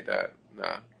leave her like that. Nah.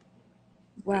 Yeah.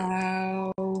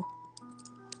 Wow.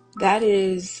 That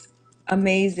is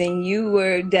amazing. You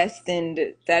were destined.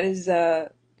 That is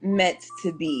meant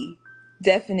to be.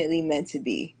 Definitely meant to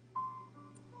be.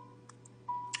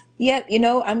 Yep,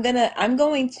 I'm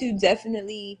going to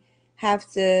definitely have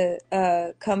to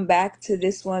come back to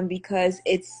this one because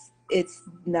it's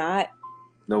not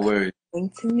No worries.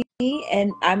 going to me,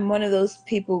 and I'm one of those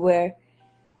people where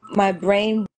my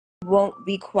brain won't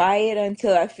be quiet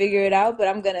until I figure it out, but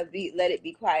I'm gonna be let it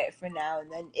be quiet for now,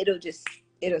 and then it'll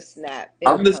snap.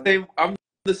 It'll come. I'm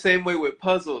the same way with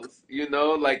puzzles, you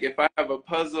know, like if I have a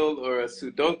puzzle or a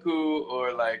Sudoku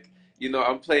or like, you know,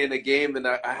 I'm playing a game and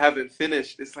I haven't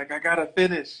finished. It's like I gotta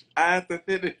finish. I have to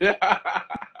finish.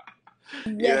 Yeah,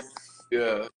 Yes,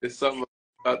 yeah. It's something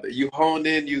about that. You hone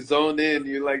in, you zone in,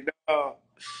 you're like, no,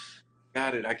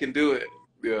 got it, I can do it.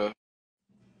 Yeah,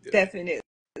 yeah. definitely.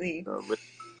 But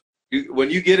when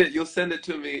you get it, you'll send it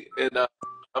to me and I'm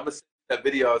gonna send you that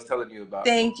video I was telling you about.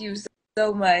 Thank you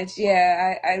so much.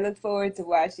 Yeah, I look forward to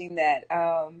watching that.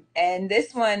 And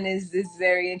this one is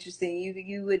very interesting.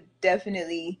 You would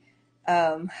definitely,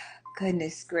 um,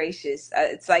 goodness gracious,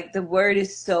 it's like the word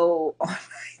is so on my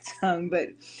tongue. But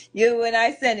you, when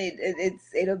I send it,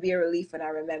 it'll be a relief when I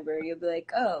remember. You'll be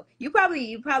like, oh, you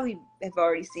probably have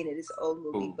already seen it. It's an old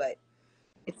movie, Cool, but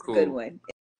it's a good cool. one.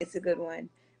 It's a good one.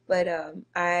 But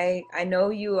I know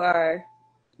you are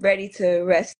ready to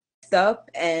rest up,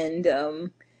 and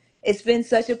it's been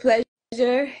such a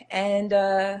pleasure. And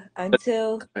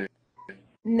until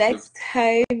next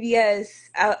time, yes,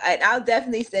 I'll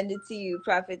definitely send it to you,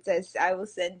 Prophetess. I will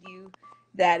send you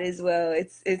that as well.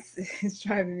 It's it's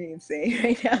driving me insane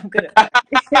right now. I'm gonna find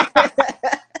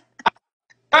it.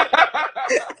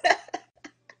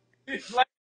 It's like,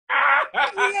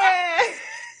 Yeah.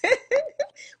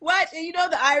 Watch, and you know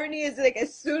the irony is like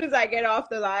as soon as I get off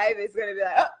the live, it's gonna be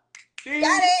like, oh,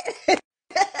 got ding.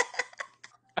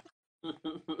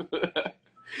 it.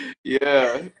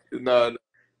 Yeah, no,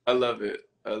 I love it.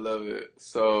 I love it.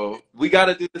 So we got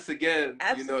to do this again.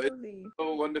 You know, it's Absolutely.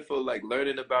 so wonderful, like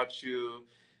learning about you,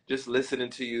 just listening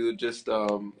to you, just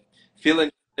feeling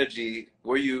energy,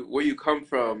 where you come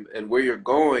from and where you're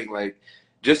going. Like,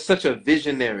 just such a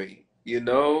visionary. You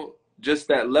know, just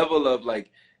that level of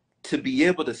like to be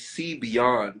able to see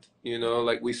beyond. You know,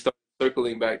 like we start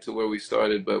circling back to where we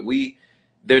started, but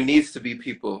there needs to be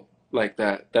people like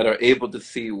that that are able to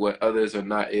see what others are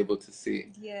not able to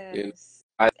see. You know, Yes.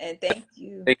 I And thank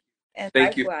you. thank And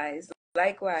thank you. likewise,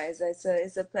 likewise,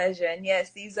 it's a pleasure. And yes,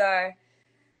 these are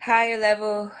higher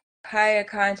level, higher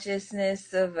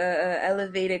consciousness of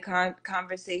elevated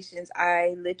conversations.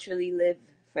 I literally live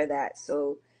for that.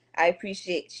 So I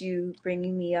appreciate you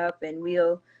bringing me up, and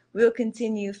we'll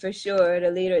continue for sure at a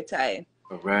later time.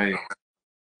 All right,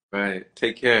 right.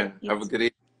 Take care. You Have a good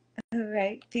evening. All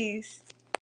right, peace.